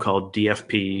platform called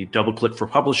DFP, DoubleClick for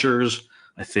Publishers,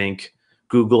 I think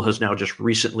Google has now just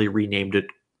recently renamed it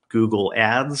Google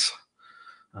Ads.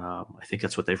 I think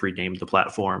that's what they've renamed the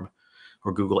platform,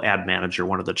 or Google Ad Manager,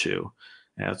 one of the two.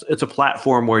 It's a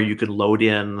platform where you can load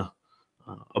in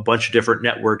a bunch of different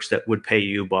networks that would pay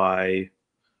you by,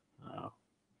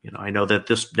 I know that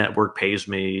this network pays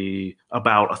me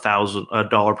about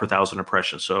 $1 per thousand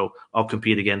impressions, so I'll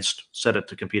set it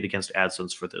to compete against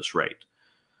AdSense for this rate.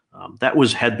 That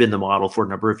had been the model for a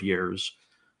number of years.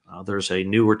 There's a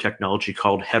newer technology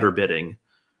called header bidding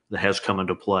that has come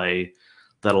into play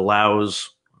that allows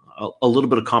a little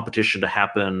bit of competition to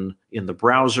happen in the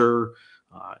browser,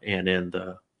 and in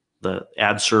the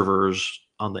ad servers,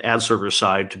 on the ad server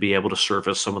side, to be able to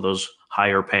surface some of those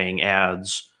higher paying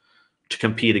ads to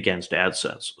compete against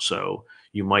AdSense. So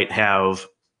you might have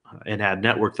an ad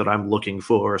network that I'm looking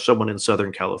for, someone in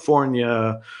Southern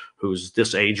California who's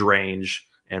this age range,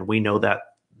 and we know that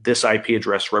this IP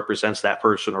address represents that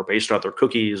person, or based on their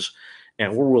cookies,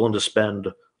 and we're willing to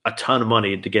spend a ton of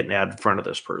money to get an ad in front of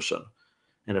this person.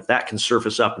 And if that can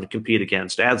surface up and compete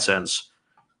against AdSense,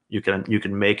 you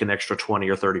can make an extra 20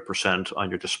 or 30% on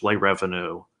your display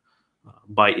revenue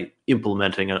by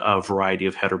implementing a variety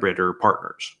of header bidder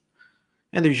partners.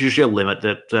 And there's usually a limit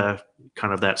that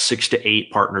kind of that 6 to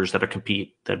 8 partners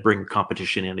that bring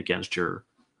competition in against your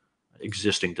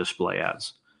existing display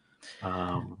ads.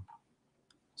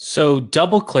 So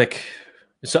DoubleClick.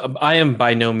 So I am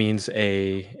by no means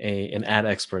an ad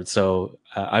expert. So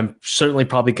I'm certainly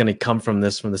probably going to come from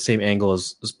the same angle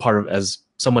as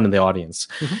someone in the audience.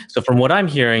 Mm-hmm. So from what I'm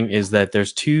hearing is that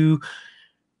there's two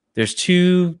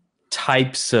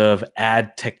types of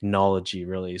ad technology,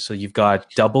 really. So you've got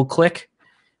DoubleClick,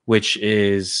 which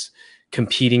is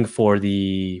competing for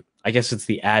I guess it's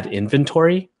the ad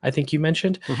inventory, I think you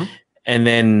mentioned. Mm-hmm. And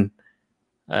then,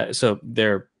 so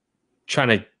they're trying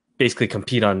to basically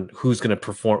compete on who's going to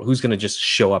perform, who's going to just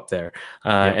show up there.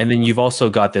 Yeah. And then you've also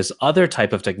got this other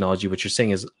type of technology, which you're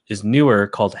saying is newer,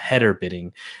 called header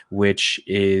bidding, which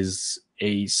is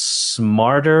a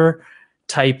smarter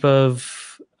type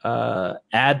of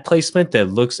ad placement that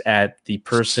looks at the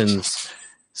person's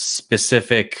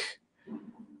specific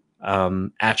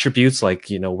attributes, like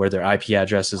where their IP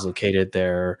address is located,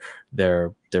 their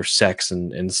sex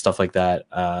and stuff like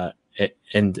that,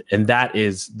 and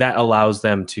that allows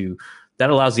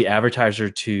the advertiser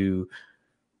to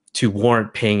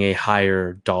warrant paying a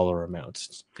higher dollar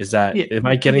amount. Am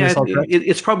I getting this all correct?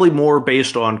 It's probably more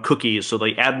based on cookies. So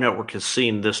the ad network has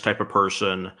seen this type of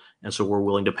person, and so we're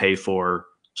willing to pay for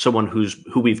someone who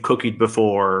we've cookied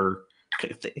before.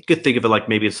 You could think of it like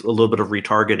maybe it's a little bit of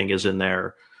retargeting is in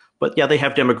there. But yeah, they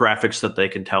have demographics that they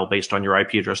can tell based on your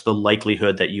IP address, the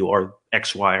likelihood that you are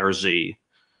X, Y, or Z.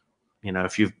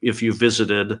 If you've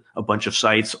visited a bunch of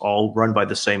sites all run by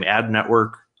the same ad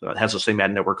network, has the same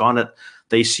ad network on it,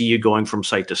 they see you going from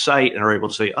site to site and are able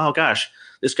to say, oh gosh,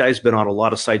 this guy's been on a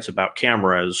lot of sites about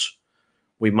cameras.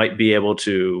 We might be able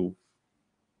to,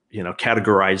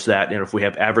 categorize that. And if we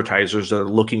have advertisers that are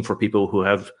looking for people who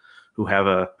have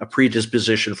a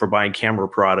predisposition for buying camera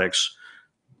products,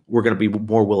 we're going to be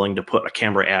more willing to put a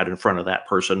camera ad in front of that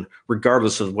person,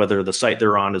 regardless of whether the site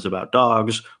they're on is about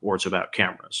dogs or it's about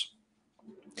cameras.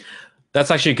 That's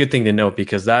actually a good thing to note,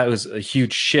 because that was a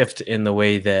huge shift in the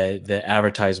way that the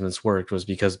advertisements worked. Was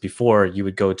because before you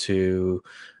would go to,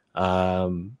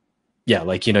 every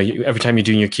time you're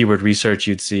doing your keyword research,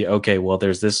 you'd see, okay, well,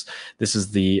 there's this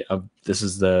is the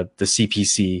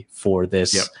CPC for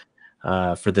this. Yep.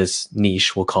 For this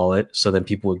niche, we'll call it. So then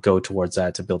people would go towards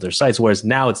that to build their sites. Whereas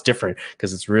now it's different,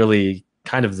 because it's really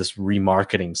kind of this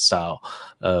remarketing style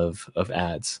of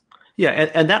ads. Yeah,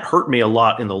 and that hurt me a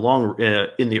lot in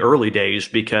the early days,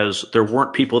 because there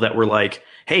weren't people that were like,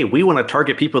 hey, we want to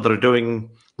target people that are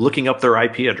looking up their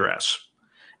IP address.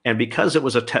 And because it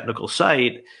was a technical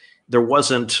site, there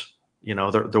wasn't,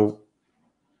 there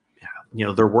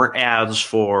weren't ads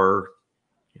for,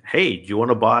 hey, do you want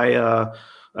to buy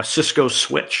a Cisco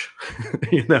switch?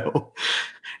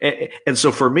 And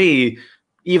so for me,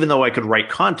 even though I could write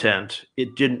content,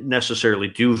 it didn't necessarily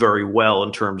do very well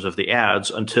in terms of the ads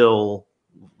until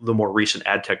the more recent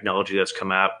ad technology that's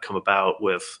come about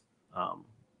with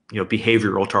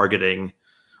behavioral targeting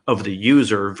of the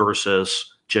user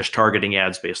versus just targeting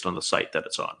ads based on the site that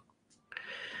it's on.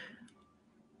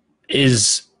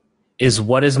 Is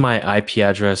what is my IP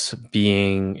address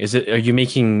being? Is it? Are you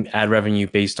making ad revenue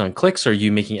based on clicks, or are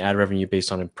you making ad revenue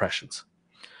based on impressions?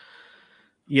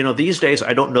 These days,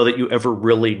 I don't know that you ever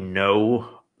really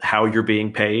know how you're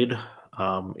being paid.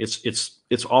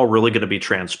 It's all really going to be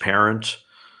transparent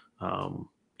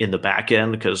in the back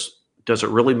end, because does it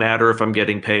really matter if I'm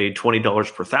getting paid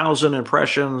 $20 per thousand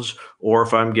impressions, or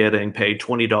if I'm getting paid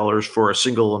 $20 for a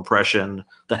single impression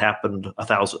that happened a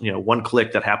thousand, one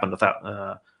click that happened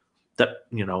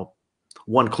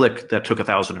one click that took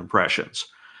 1,000 impressions.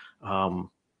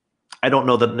 I don't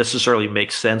know that it necessarily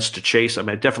makes sense to chase. I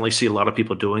mean, I definitely see a lot of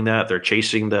people doing that. They're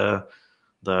chasing the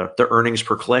earnings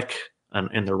per click,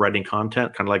 and they're writing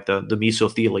content, kind of like the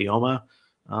mesothelioma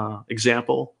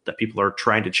example, that people are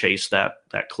trying to chase that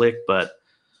click. But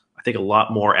I think a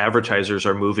lot more advertisers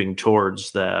are moving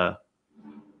towards the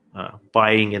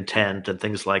buying intent and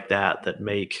things like that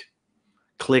make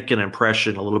click and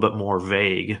impression a little bit more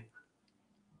vague.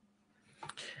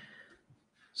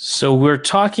 So we're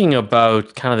talking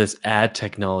about kind of this ad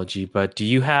technology, but do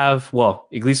you have, well,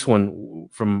 at least one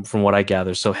from what I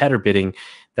gather, so header bidding,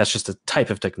 that's just a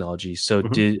type of technology. So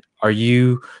Mm-hmm. do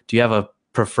you have a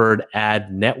preferred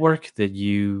ad network that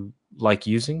you like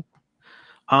using?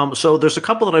 So there's a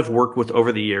couple that I've worked with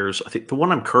over the years. I think the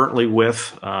one I'm currently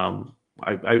with,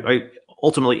 I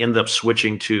ultimately ended up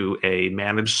switching to a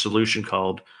managed solution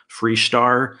called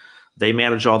Freestar. They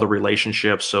manage all the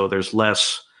relationships, so there's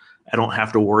less. I don't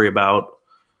have to worry about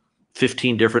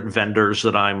 15 different vendors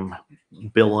that I'm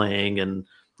billing, and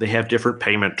they have different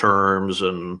payment terms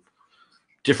and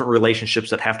different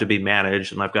relationships that have to be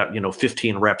managed. And I've got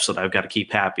 15 reps that I've got to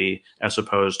keep happy, as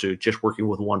opposed to just working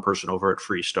with one person over at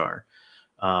Freestar.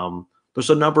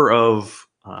 There's a number of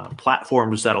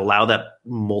platforms that allow that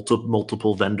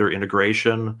multiple vendor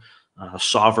integration.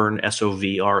 Sovereign,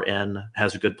 SOVRN,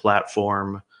 has a good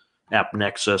platform.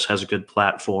 AppNexus has a good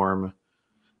platform,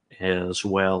 as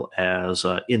well as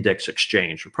Index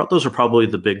Exchange. Those are probably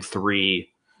the big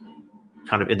three,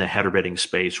 kind of in the header bidding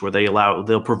space, where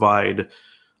they'll provide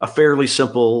a fairly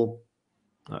simple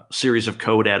series of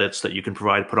code edits that you can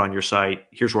put on your site.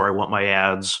 Here's where I want my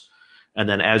ads. And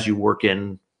then as you work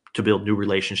in to build new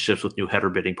relationships with new header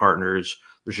bidding partners,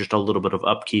 there's just a little bit of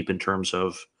upkeep in terms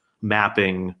of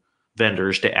mapping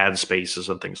vendors to ad spaces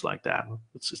and things like that.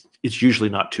 It's usually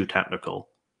not too technical.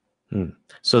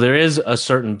 So there is a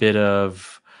certain bit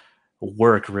of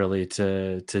work really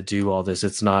to do all this.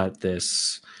 It's not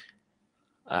this.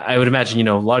 I would imagine,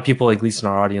 a lot of people, at least in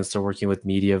our audience, are working with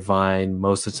Mediavine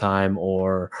most of the time,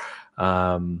 or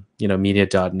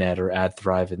media.net or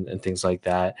AdThrive and things like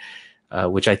that,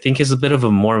 which I think is a bit of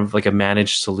a more of like a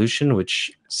managed solution,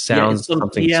 which sounds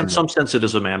something In similar. some sense, it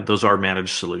is those are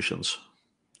managed solutions.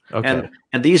 Okay.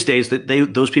 And these days,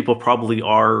 those people probably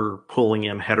are pulling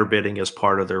in header bidding as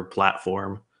part of their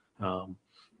platform.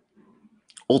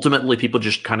 Ultimately, people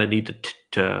just kind of need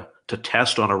to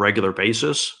test on a regular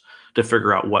basis to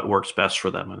figure out what works best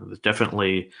for them. And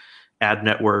definitely ad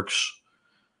networks.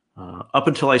 Up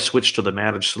until I switched to the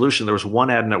managed solution, there was one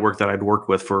ad network that I'd worked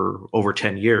with for over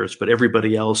 10 years, but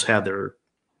everybody else have their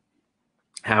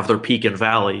peak and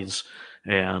valleys.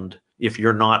 And if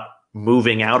you're not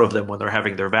moving out of them when they're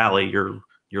having their valley, you're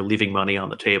leaving money on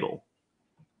the table.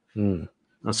 And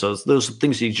so those are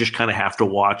things you just kind of have to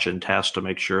watch and test to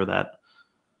make sure that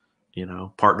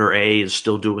partner A is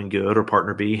still doing good, or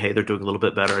partner B, hey, they're doing a little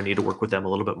bit better, I need to work with them a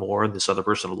little bit more, and this other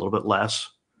person a little bit less.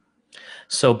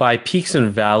 So by peaks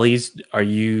and valleys, are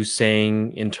you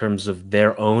saying in terms of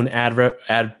their own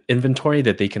ad inventory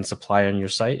that they can supply on your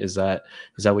site? Is that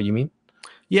what you mean?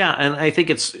 Yeah, and I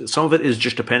think some of it is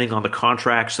just depending on the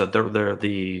contracts that they're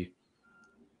the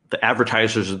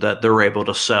advertisers that they're able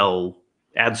to sell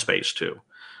ad space to.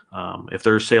 If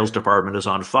their sales department is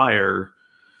on fire,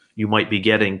 you might be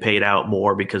getting paid out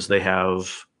more because they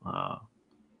have.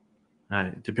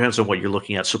 It depends on what you're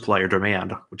looking at, supply or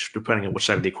demand, which depending on which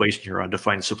side of the equation you're on,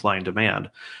 defines supply and demand.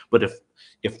 But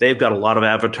if they've got a lot of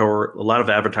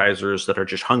advertisers that are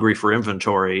just hungry for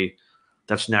inventory,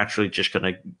 that's naturally just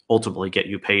going to ultimately get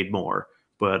you paid more.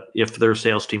 But if their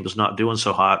sales team is not doing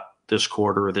so hot this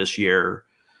quarter or this year,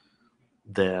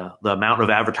 the amount of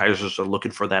advertisers that are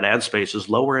looking for that ad space is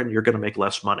lower, and you're going to make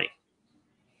less money.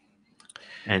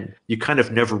 And you kind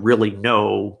of never really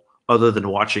know, other than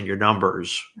watching your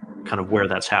numbers, kind of where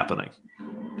that's happening.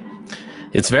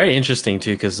 It's very interesting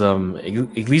too, because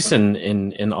at least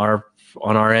in our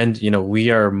on our end, we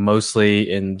are mostly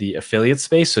in the affiliate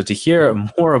space. So to hear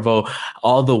more about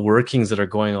all the workings that are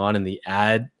going on in the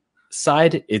ad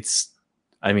side,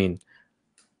 I mean,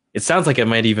 It sounds like it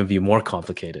might even be more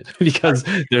complicated because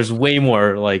there's way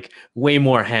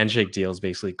more handshake deals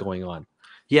basically going on.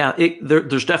 Yeah,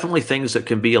 there's definitely things that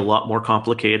can be a lot more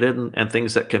complicated and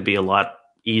things that can be a lot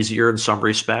easier in some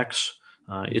respects.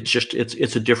 It's just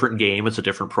it's a different game, it's a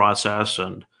different process,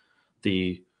 and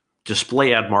the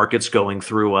display ad markets going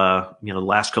through the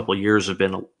last couple of years have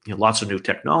been lots of new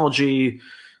technology,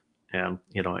 and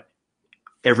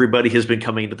everybody has been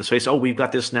coming into the space. Oh, we've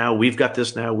got this now, we've got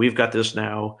this now, we've got this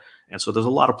now, and so there's a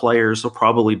lot of players. There'll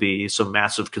probably be some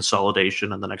massive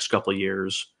consolidation in the next couple of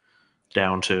years,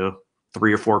 down to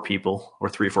three or four people or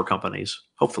three or four companies,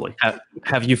 hopefully.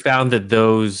 Have you found that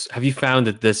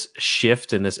this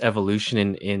shift and this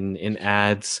evolution in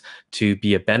ads to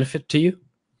be a benefit to you?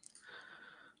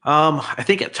 I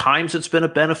think at times it's been a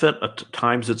benefit, at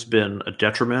times it's been a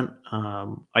detriment.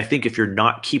 I think if you're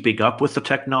not keeping up with the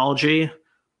technology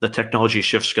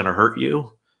shift's going to hurt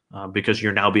you because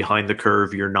you're now behind the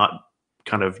curve. You're not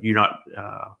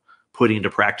putting into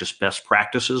practice best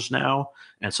practices now,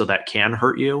 and so that can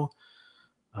hurt you.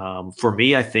 For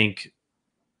me, I think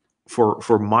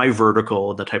for my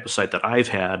vertical, the type of site that I've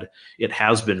had, it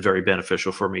has been very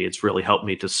beneficial for me. It's really helped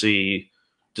me to see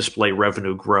display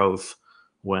revenue growth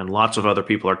when lots of other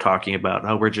people are talking about,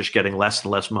 oh, we're just getting less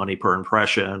and less money per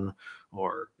impression,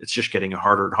 or it's just getting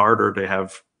harder and harder to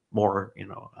have more,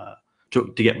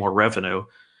 to get more revenue.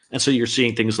 And so you're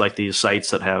seeing things like these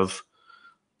sites that have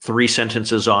 3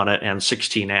 sentences on it and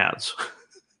 16 ads.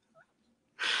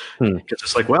 Because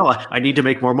it's like, well, I need to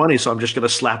make more money, so I'm just going to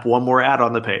slap one more ad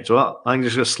on the page. Well, I'm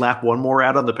just going to slap one more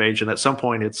ad on the page, and at some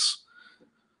point, it's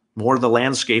more of the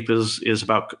landscape is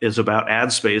about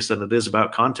ad space than it is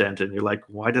about content. And you're like,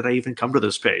 why did I even come to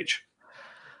this page?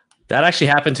 That actually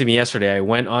happened to me yesterday. I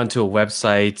went onto a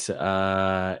website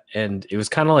and it was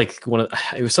kind of like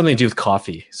it was something to do with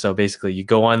coffee. So basically you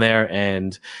go on there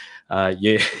and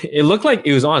it looked like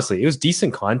it was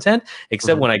decent content,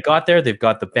 except when I got there, they've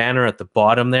got the banner at the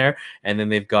bottom there, and then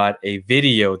they've got a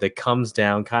video that comes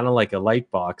down kind of like a light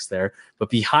box there. But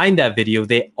behind that video,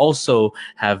 they also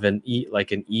have an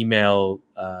email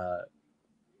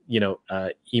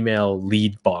email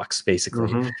lead box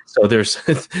basically. So there's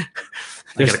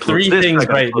there's 3 things,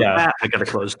 right? Yeah, I gotta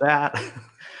close that.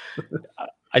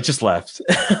 I just left.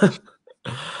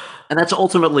 And that's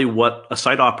ultimately what a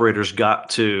site operator's got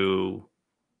to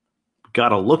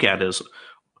look at is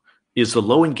the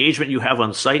low engagement you have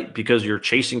on site because you're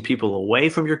chasing people away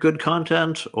from your good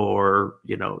content, or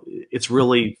it's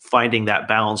really finding that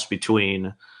balance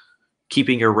between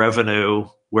keeping your revenue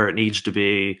where it needs to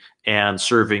be and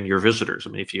serving your visitors. I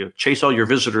mean, if you chase all your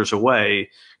visitors away,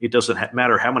 it doesn't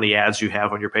matter how many ads you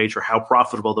have on your page or how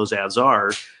profitable those ads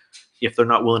are. If they're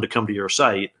not willing to come to your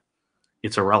site,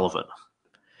 it's irrelevant.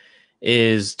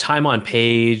 Is time on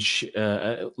page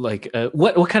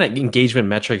what kind of engagement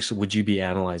metrics would you be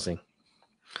analyzing?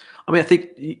 I mean, I think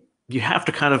you have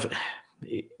to kind of,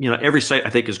 every site I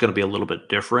think is going to be a little bit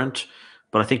different,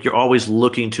 but I think you're always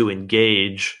looking to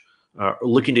engage,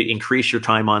 looking to increase your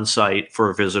time on site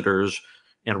for visitors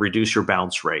and reduce your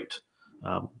bounce rate.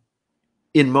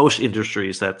 In most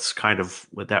industries, that's kind of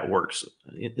what that works.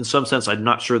 In some sense, I'm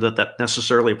not sure that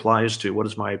necessarily applies to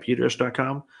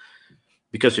whatismyipaddress.com.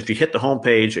 Because if you hit the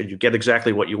homepage and you get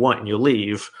exactly what you want and you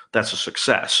leave, that's a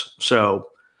success. So,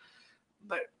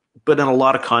 but in a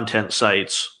lot of content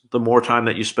sites, the more time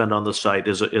that you spend on the site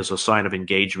is a sign of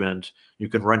engagement. You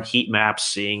can run heat maps,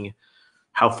 seeing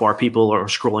how far people are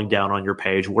scrolling down on your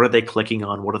page. What are they clicking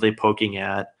on? What are they poking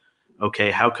at?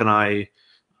 Okay, how can I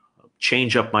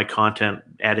change up my content,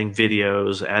 adding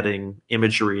videos, adding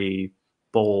imagery,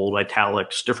 bold,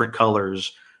 italics, different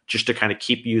colors, just to kind of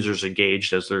keep users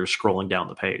engaged as they're scrolling down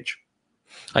the page.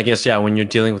 I guess, yeah, when you're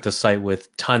dealing with a site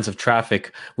with tons of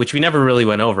traffic, which we never really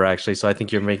went over actually. So I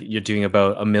think you're doing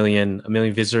about a million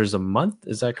visitors a month.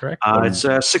 Is that correct?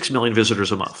 It's 6 million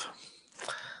visitors a month.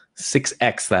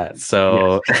 6x that.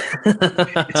 So yes.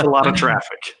 It's a lot of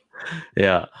traffic.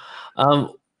 Yeah.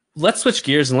 Let's switch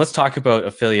gears and let's talk about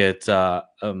affiliate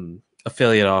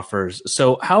offers.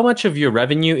 So how much of your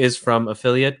revenue is from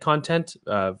affiliate content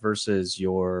versus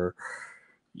your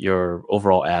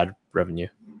overall ad revenue?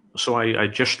 So I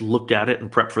just looked at it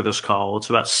and prepped for this call. It's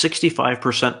about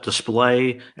 65%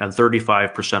 display and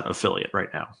 35% affiliate right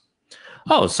now.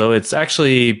 Oh, so it's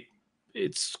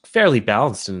fairly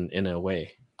balanced in a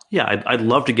way. Yeah, I'd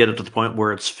love to get it to the point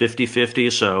where it's 50-50.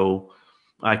 So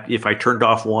if I turned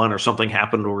off one or something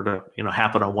happened or to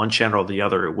happen on one channel or the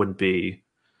other, I wouldn't be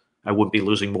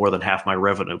losing more than half my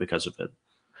revenue because of it.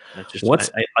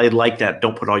 I like that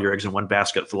don't put all your eggs in one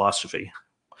basket philosophy.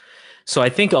 So I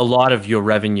think a lot of your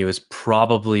revenue is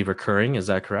probably recurring. Is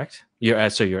that correct? Your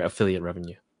affiliate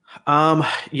revenue.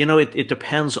 It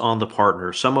depends on the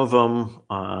partner. Some of them,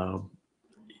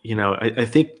 I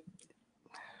think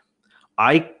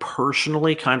I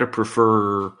personally kind of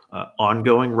prefer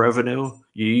ongoing revenue.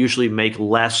 You usually make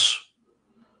less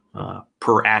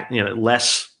per act,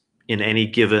 less in any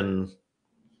given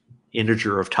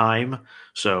integer of time.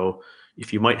 So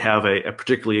if you might have a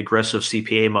particularly aggressive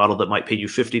CPA model that might pay you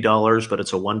 $50, but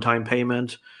it's a one-time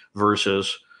payment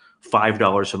versus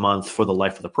 $5 a month for the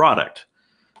life of the product.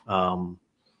 Um,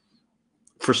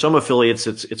 for some affiliates,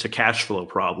 it's a cash flow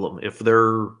problem. If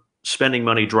they're spending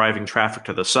money driving traffic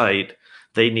to the site,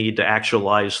 they need to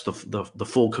actualize the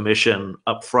full commission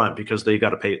up front because they got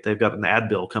to pay. They've got an ad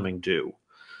bill coming due.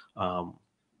 Um,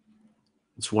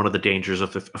 it's one of the dangers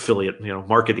of the affiliate,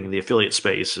 marketing in the affiliate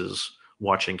space is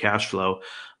watching cash flow.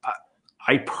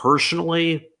 I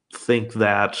personally think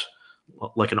that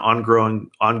like an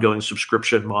ongoing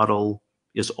subscription model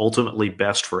is ultimately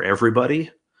best for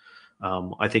everybody.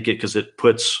 I think because it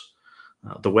puts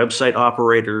the website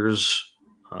operators,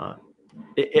 uh,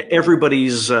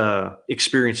 everybody's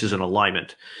experiences in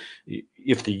alignment.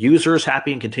 If the user is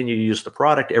happy and continue to use the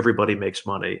product, everybody makes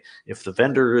money. If the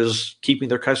vendor is keeping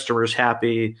their customers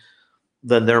happy,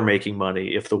 then they're making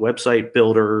money. If the website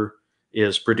builder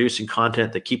is producing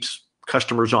content that keeps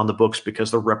customers on the books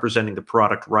because they're representing the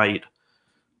product right,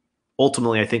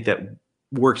 ultimately, I think that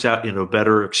works out in a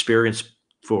better experience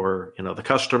for the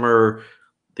customer,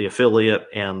 the affiliate,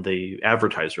 and the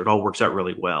advertiser. It all works out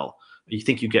really well. You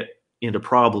think you get into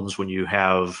problems when you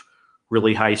have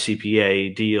really high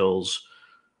CPA deals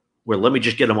where let me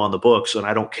just get them on the books and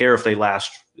I don't care if they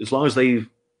last as long as they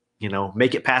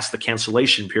make it past the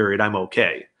cancellation period. I'm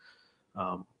okay.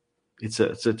 Um, it's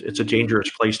a dangerous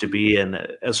place to be. And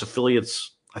as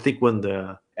affiliates, I think when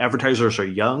the advertisers are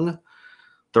young,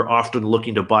 they're often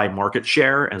looking to buy market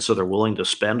share, and so they're willing to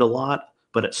spend a lot.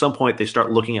 But at some point, they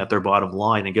start looking at their bottom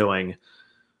line and going,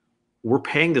 "We're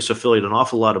paying this affiliate an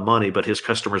awful lot of money, but his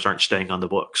customers aren't staying on the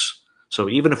books. So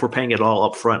even if we're paying it all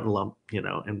up front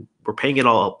and we're paying it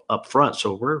all up front,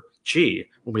 so when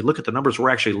we look at the numbers, we're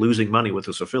actually losing money with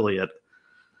this affiliate.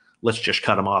 Let's just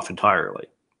cut them off entirely."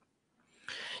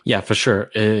 Yeah, for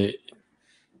sure.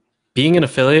 Being an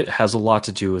affiliate has a lot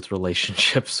to do with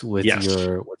relationships with Yes.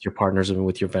 your partners and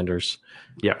with your vendors.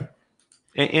 Yeah.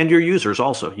 And your users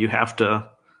also. You have to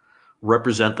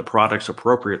represent the products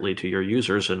appropriately to your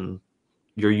users, and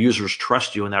your users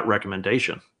trust you in that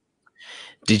recommendation.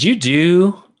 Did you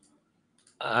do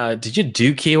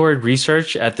keyword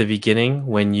research at the beginning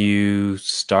when you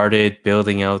started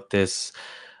building out this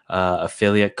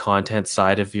affiliate content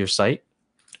side of your site?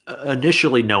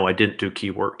 Initially, no, I didn't do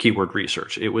keyword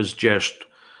research. It was just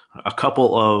a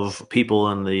couple of people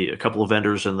a couple of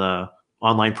vendors in the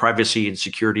online privacy and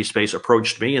security space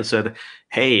approached me and said,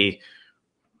 "Hey,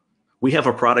 we have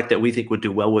a product that we think would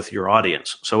do well with your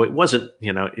audience." So it wasn't,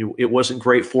 it wasn't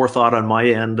great forethought on my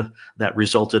end that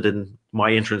resulted in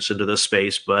my entrance into this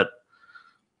space, but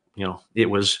it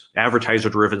was advertiser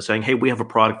driven saying, "Hey, we have a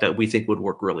product that we think would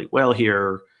work really well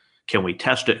here. Can we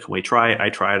test it? Can we try it?" I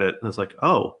tried it and it's like,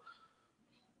 "Oh,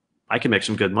 I can make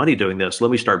some good money doing this.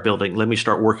 Let me start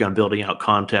working on building out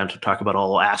content to talk about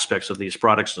all aspects of these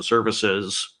products and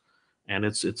services." And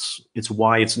it's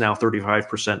why it's now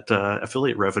 35%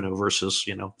 affiliate revenue versus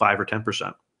 5 or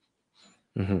 10%.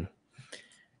 Mm-hmm.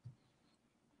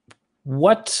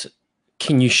 What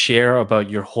can you share about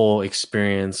your whole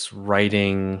experience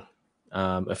writing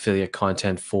affiliate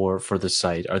content for the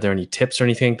site? Are there any tips or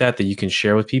anything like that you can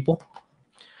share with people?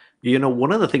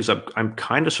 One of the things I'm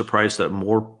kind of surprised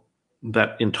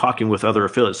that in talking with other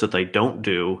affiliates that they don't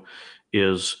do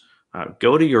is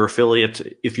go to your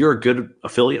affiliate. If you're a good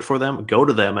affiliate for them, go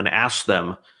to them and ask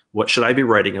them, what should I be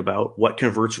writing about? What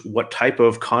type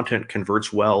of content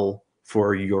converts well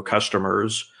for your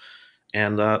customers?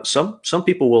 And some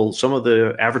of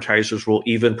the advertisers will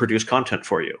even produce content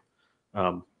for you.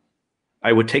 Um,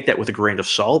 I would take that with a grain of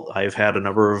salt. I've had a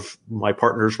number of my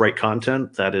partners write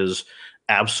content that is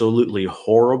absolutely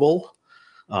horrible,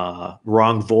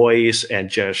 wrong voice, and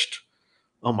just,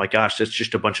 oh my gosh, that's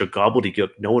just a bunch of gobbledygook.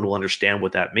 No one will understand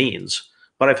what that means.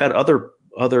 But I've had other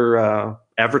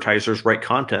advertisers write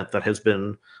content that has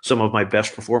been some of my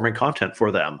best performing content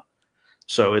for them.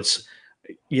 So it's,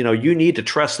 you need to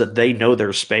trust that they know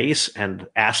their space and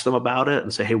ask them about it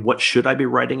and say, "Hey, what should I be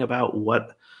writing about?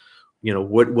 What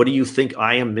do you think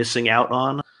I am missing out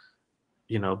on?"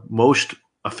 Most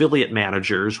affiliate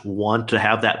managers want to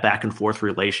have that back and forth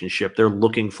relationship. They're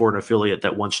looking for an affiliate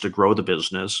that wants to grow the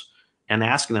business and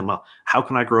asking them, "How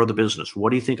can I grow the business? What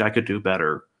do you think I could do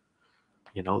better?"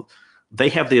 You know, they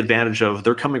have the advantage of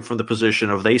they're coming from the position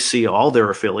of they see all their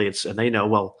affiliates and they know,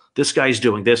 well, this guy's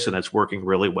doing this and it's working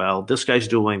really well. This guy's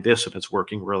doing this and it's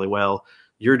working really well.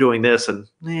 You're doing this and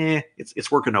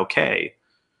it's working okay.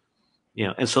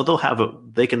 And so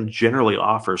they can generally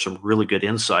offer some really good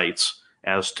insights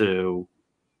as to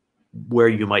where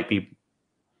you might be,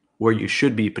 where you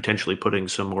should be potentially putting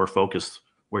some more focus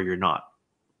where you're not.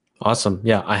 Awesome.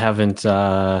 Yeah, I haven't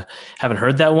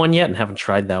heard that one yet and haven't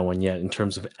tried that one yet in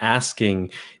terms of the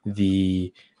asking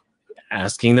the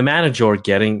manager or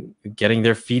getting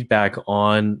their feedback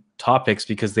on topics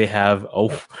because they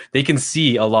can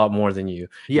see a lot more than you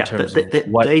in Yeah, terms of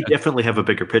what. they definitely have a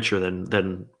bigger picture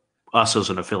than us as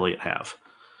an affiliate have.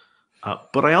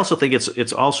 But I also think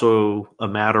it's also a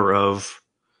matter of,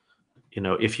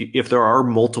 if there are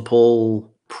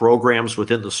multiple programs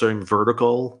within the same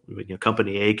vertical,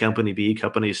 company A, company B,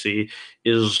 company C,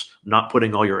 is not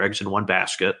putting all your eggs in one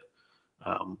basket.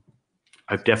 Um,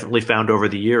 I've definitely found over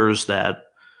the years that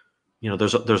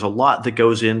there's a lot that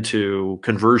goes into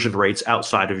conversion rates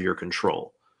outside of your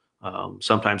control.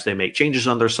 Sometimes they make changes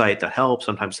on their site that help.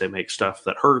 Sometimes they make stuff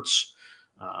that hurts.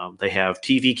 They have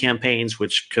TV campaigns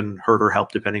which can hurt or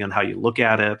help depending on how you look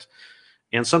at it.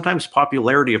 And sometimes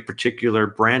popularity of particular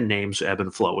brand names ebb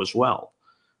and flow as well.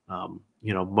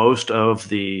 Most of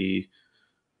the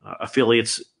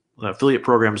affiliate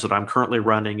programs that I'm currently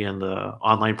running in the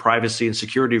online privacy and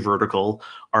security vertical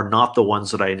are not the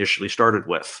ones that I initially started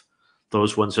with.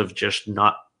 Those ones have just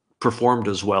not performed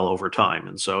as well over time.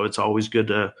 And so it's always good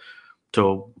to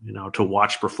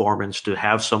watch performance, to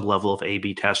have some level of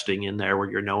A/B testing in there where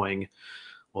you're knowing,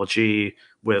 well, gee,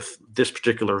 with this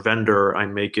particular vendor,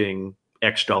 I'm making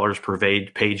X dollars per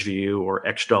page view or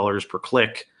X dollars per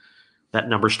click. That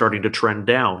number's starting to trend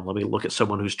down. Let me look at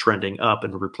someone who's trending up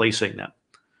and replacing them.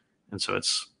 And so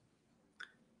it's,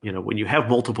 when you have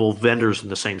multiple vendors in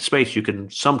the same space, you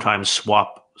can sometimes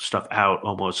swap stuff out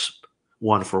almost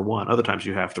one for one. Other times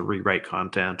you have to rewrite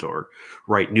content or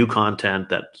write new content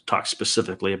that talks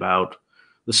specifically about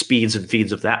the speeds and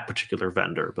feeds of that particular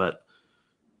vendor. But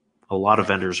a lot of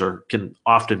vendors can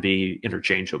often be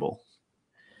interchangeable.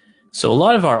 So a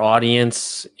lot of our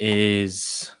audience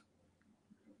is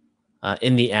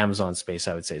in the Amazon space,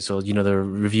 I would say. So, they're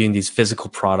reviewing these physical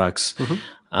products.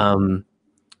 Mm-hmm.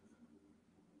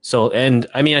 And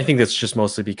I mean, I think that's just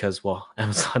mostly because, well,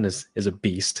 Amazon is a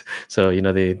beast. So,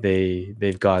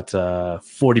 they've got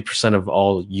 40% of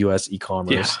all US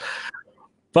e-commerce. Yeah.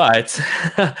 But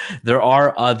there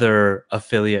are other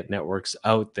affiliate networks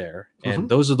out there, and Mm-hmm.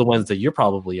 those are the ones that you're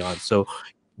probably on. So,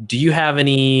 do you have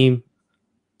any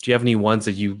ones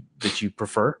that you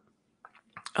prefer?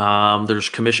 There's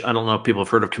Commission. I don't know if people have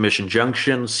heard of Commission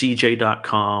Junction,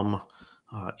 CJ.com,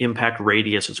 Impact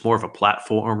Radius. It's more of a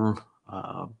platform.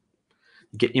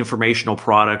 Get informational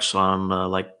products on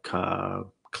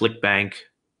ClickBank.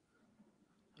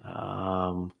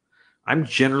 I'm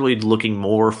generally looking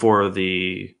more for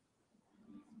the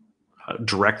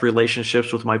direct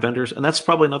relationships with my vendors, and that's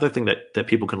probably another thing that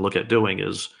people can look at doing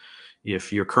is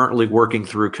if you're currently working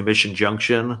through Commission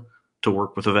Junction to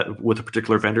work with a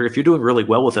particular vendor, if you're doing really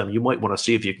well with them, you might want to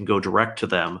see if you can go direct to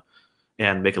them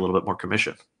and make a little bit more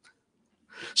commission.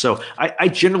 So I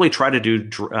generally try to do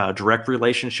direct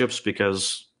relationships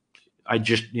because I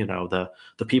just, the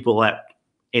people at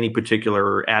any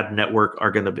particular ad network are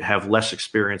going to have less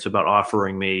experience about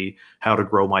offering me how to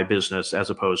grow my business as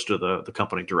opposed to the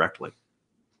company directly.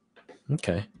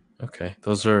 Okay.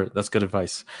 That's good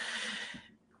advice.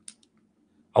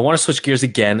 I want to switch gears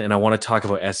again, and I want to talk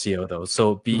about SEO though.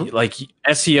 So,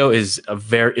 SEO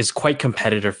is quite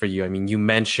competitive for you. I mean, you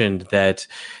mentioned that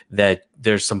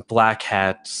there's some black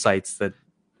hat sites that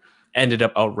ended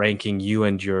up outranking you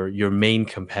and your main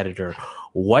competitor.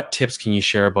 What tips can you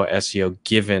share about SEO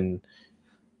given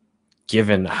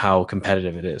how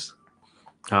competitive it is?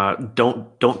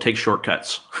 Don't take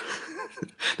shortcuts.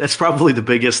 That's probably the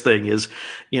biggest thing is,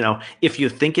 if you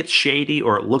think it's shady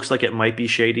or it looks like it might be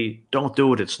shady, don't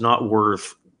do it. It's not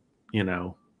worth,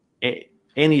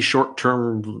 any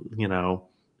short-term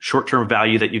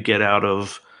value that you get out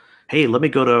of, hey, let me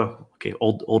go to,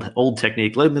 old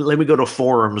technique. Let me go to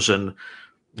forums and,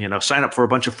 sign up for a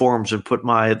bunch of forums and put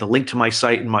the link to my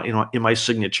site in my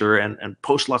signature and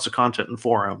post lots of content in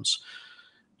forums.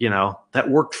 That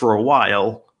worked for a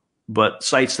while. But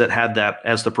sites that had that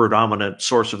as the predominant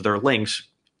source of their links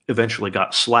eventually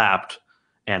got slapped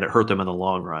and it hurt them in the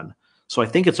long run. So I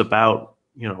think it's about,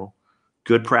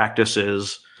 good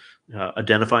practices,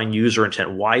 identifying user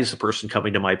intent. Why is the person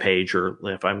coming to my page? Or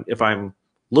if I'm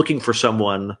looking for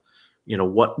someone,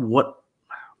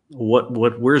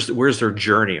 where's their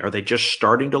journey? Are they just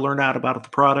starting to learn out about the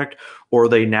product, or are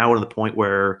they now at the point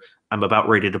where I'm about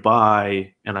ready to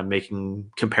buy and I'm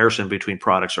making comparison between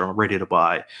products, or I'm ready to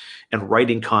buy, and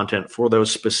writing content for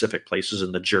those specific places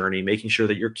in the journey, making sure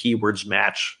that your keywords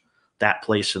match that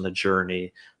place in the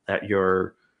journey, that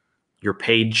your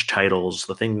page titles,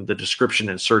 the description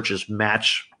and searches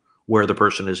match where the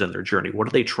person is in their journey. What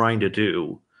are they trying to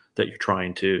do that you're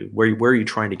trying to, where are you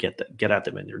trying to get at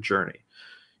them in their journey?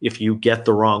 If you get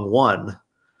the wrong one,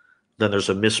 then there's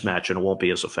a mismatch and it won't be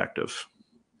as effective.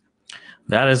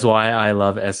 That is why I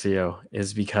love SEO,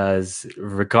 is because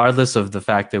regardless of the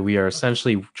fact that we are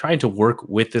essentially trying to work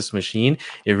with this machine,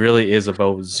 it really is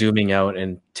about zooming out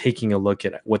and taking a look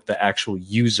at what the actual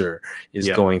user is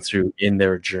Yeah. going through in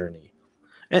their journey.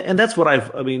 And that's what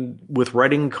I mean, with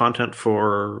writing content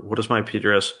for What Is My IP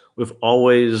Address, we've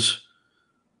always,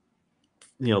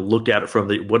 looked at it from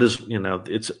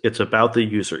it's about the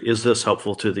user. Is this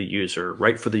helpful to the user?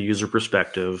 Right, for the user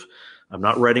perspective. I'm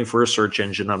not writing for a search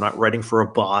engine. I'm not writing for a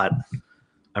bot.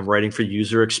 I'm writing for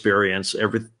user experience.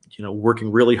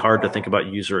 Working really hard to think about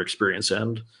user experience.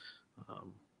 And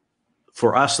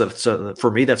for us,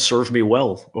 for me, that served me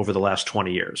well over the last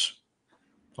 20 years.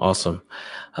 Awesome.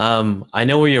 I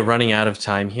know we are running out of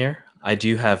time here. I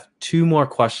do have two more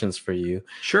questions for you.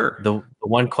 Sure. The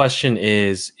one question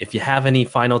is, if you have any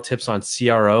final tips on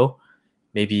CRO,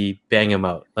 maybe bang them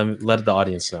out. Let the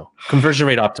audience know. Conversion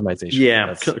rate optimization.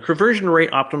 Yeah, conversion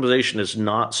rate optimization is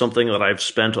not something that I've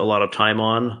spent a lot of time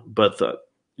on, but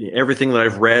everything that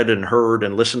I've read and heard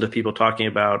and listened to people talking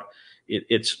about,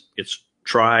 it's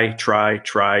try.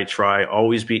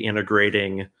 Always be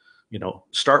integrating.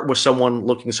 Start with someone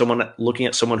looking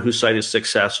at someone whose site is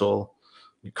successful,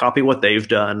 copy what they've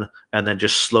done, and then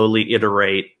just slowly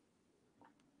iterate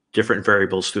different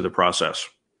variables through the process.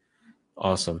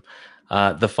 Awesome.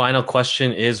 The final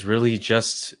question is really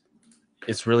it's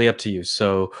really up to you.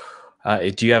 So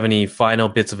do you have any final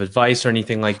bits of advice or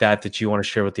anything like that you want to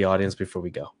share with the audience before we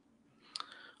go?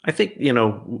 I think,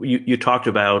 you talked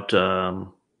about,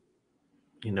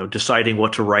 deciding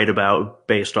what to write about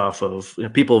based off of,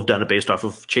 people have done it based off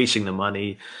of chasing the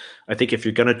money. I think if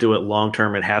you're going to do it long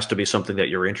term, it has to be something that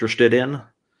you're interested in.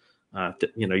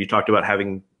 You talked about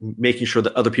making sure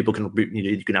that other people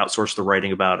you can outsource the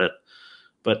writing about it.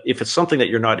 But if it's something that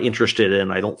you're not interested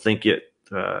in, I don't think in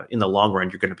the long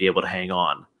run, you're going to be able to hang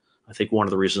on. I think one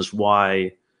of the reasons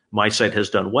why my site has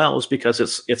done well is because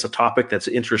it's a topic that's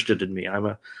interested in me. I'm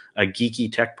a geeky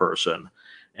tech person.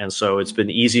 And so it's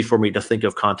been easy for me to think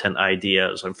of content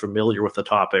ideas. I'm familiar with the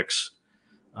topics.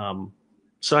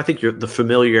 So I think the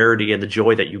familiarity and the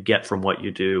joy that you get from what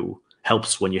you do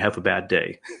helps when you have a bad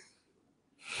day.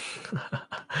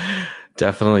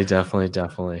 Definitely.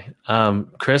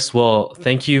 Chris, well,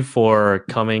 thank you for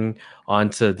coming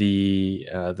onto the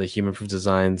Human Proof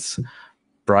Designs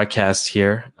broadcast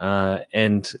here.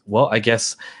 And well, I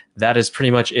guess that is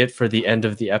pretty much it for the end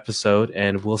of the episode,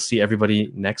 and we'll see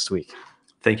everybody next week.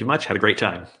 Thank you much. Had a great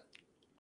time.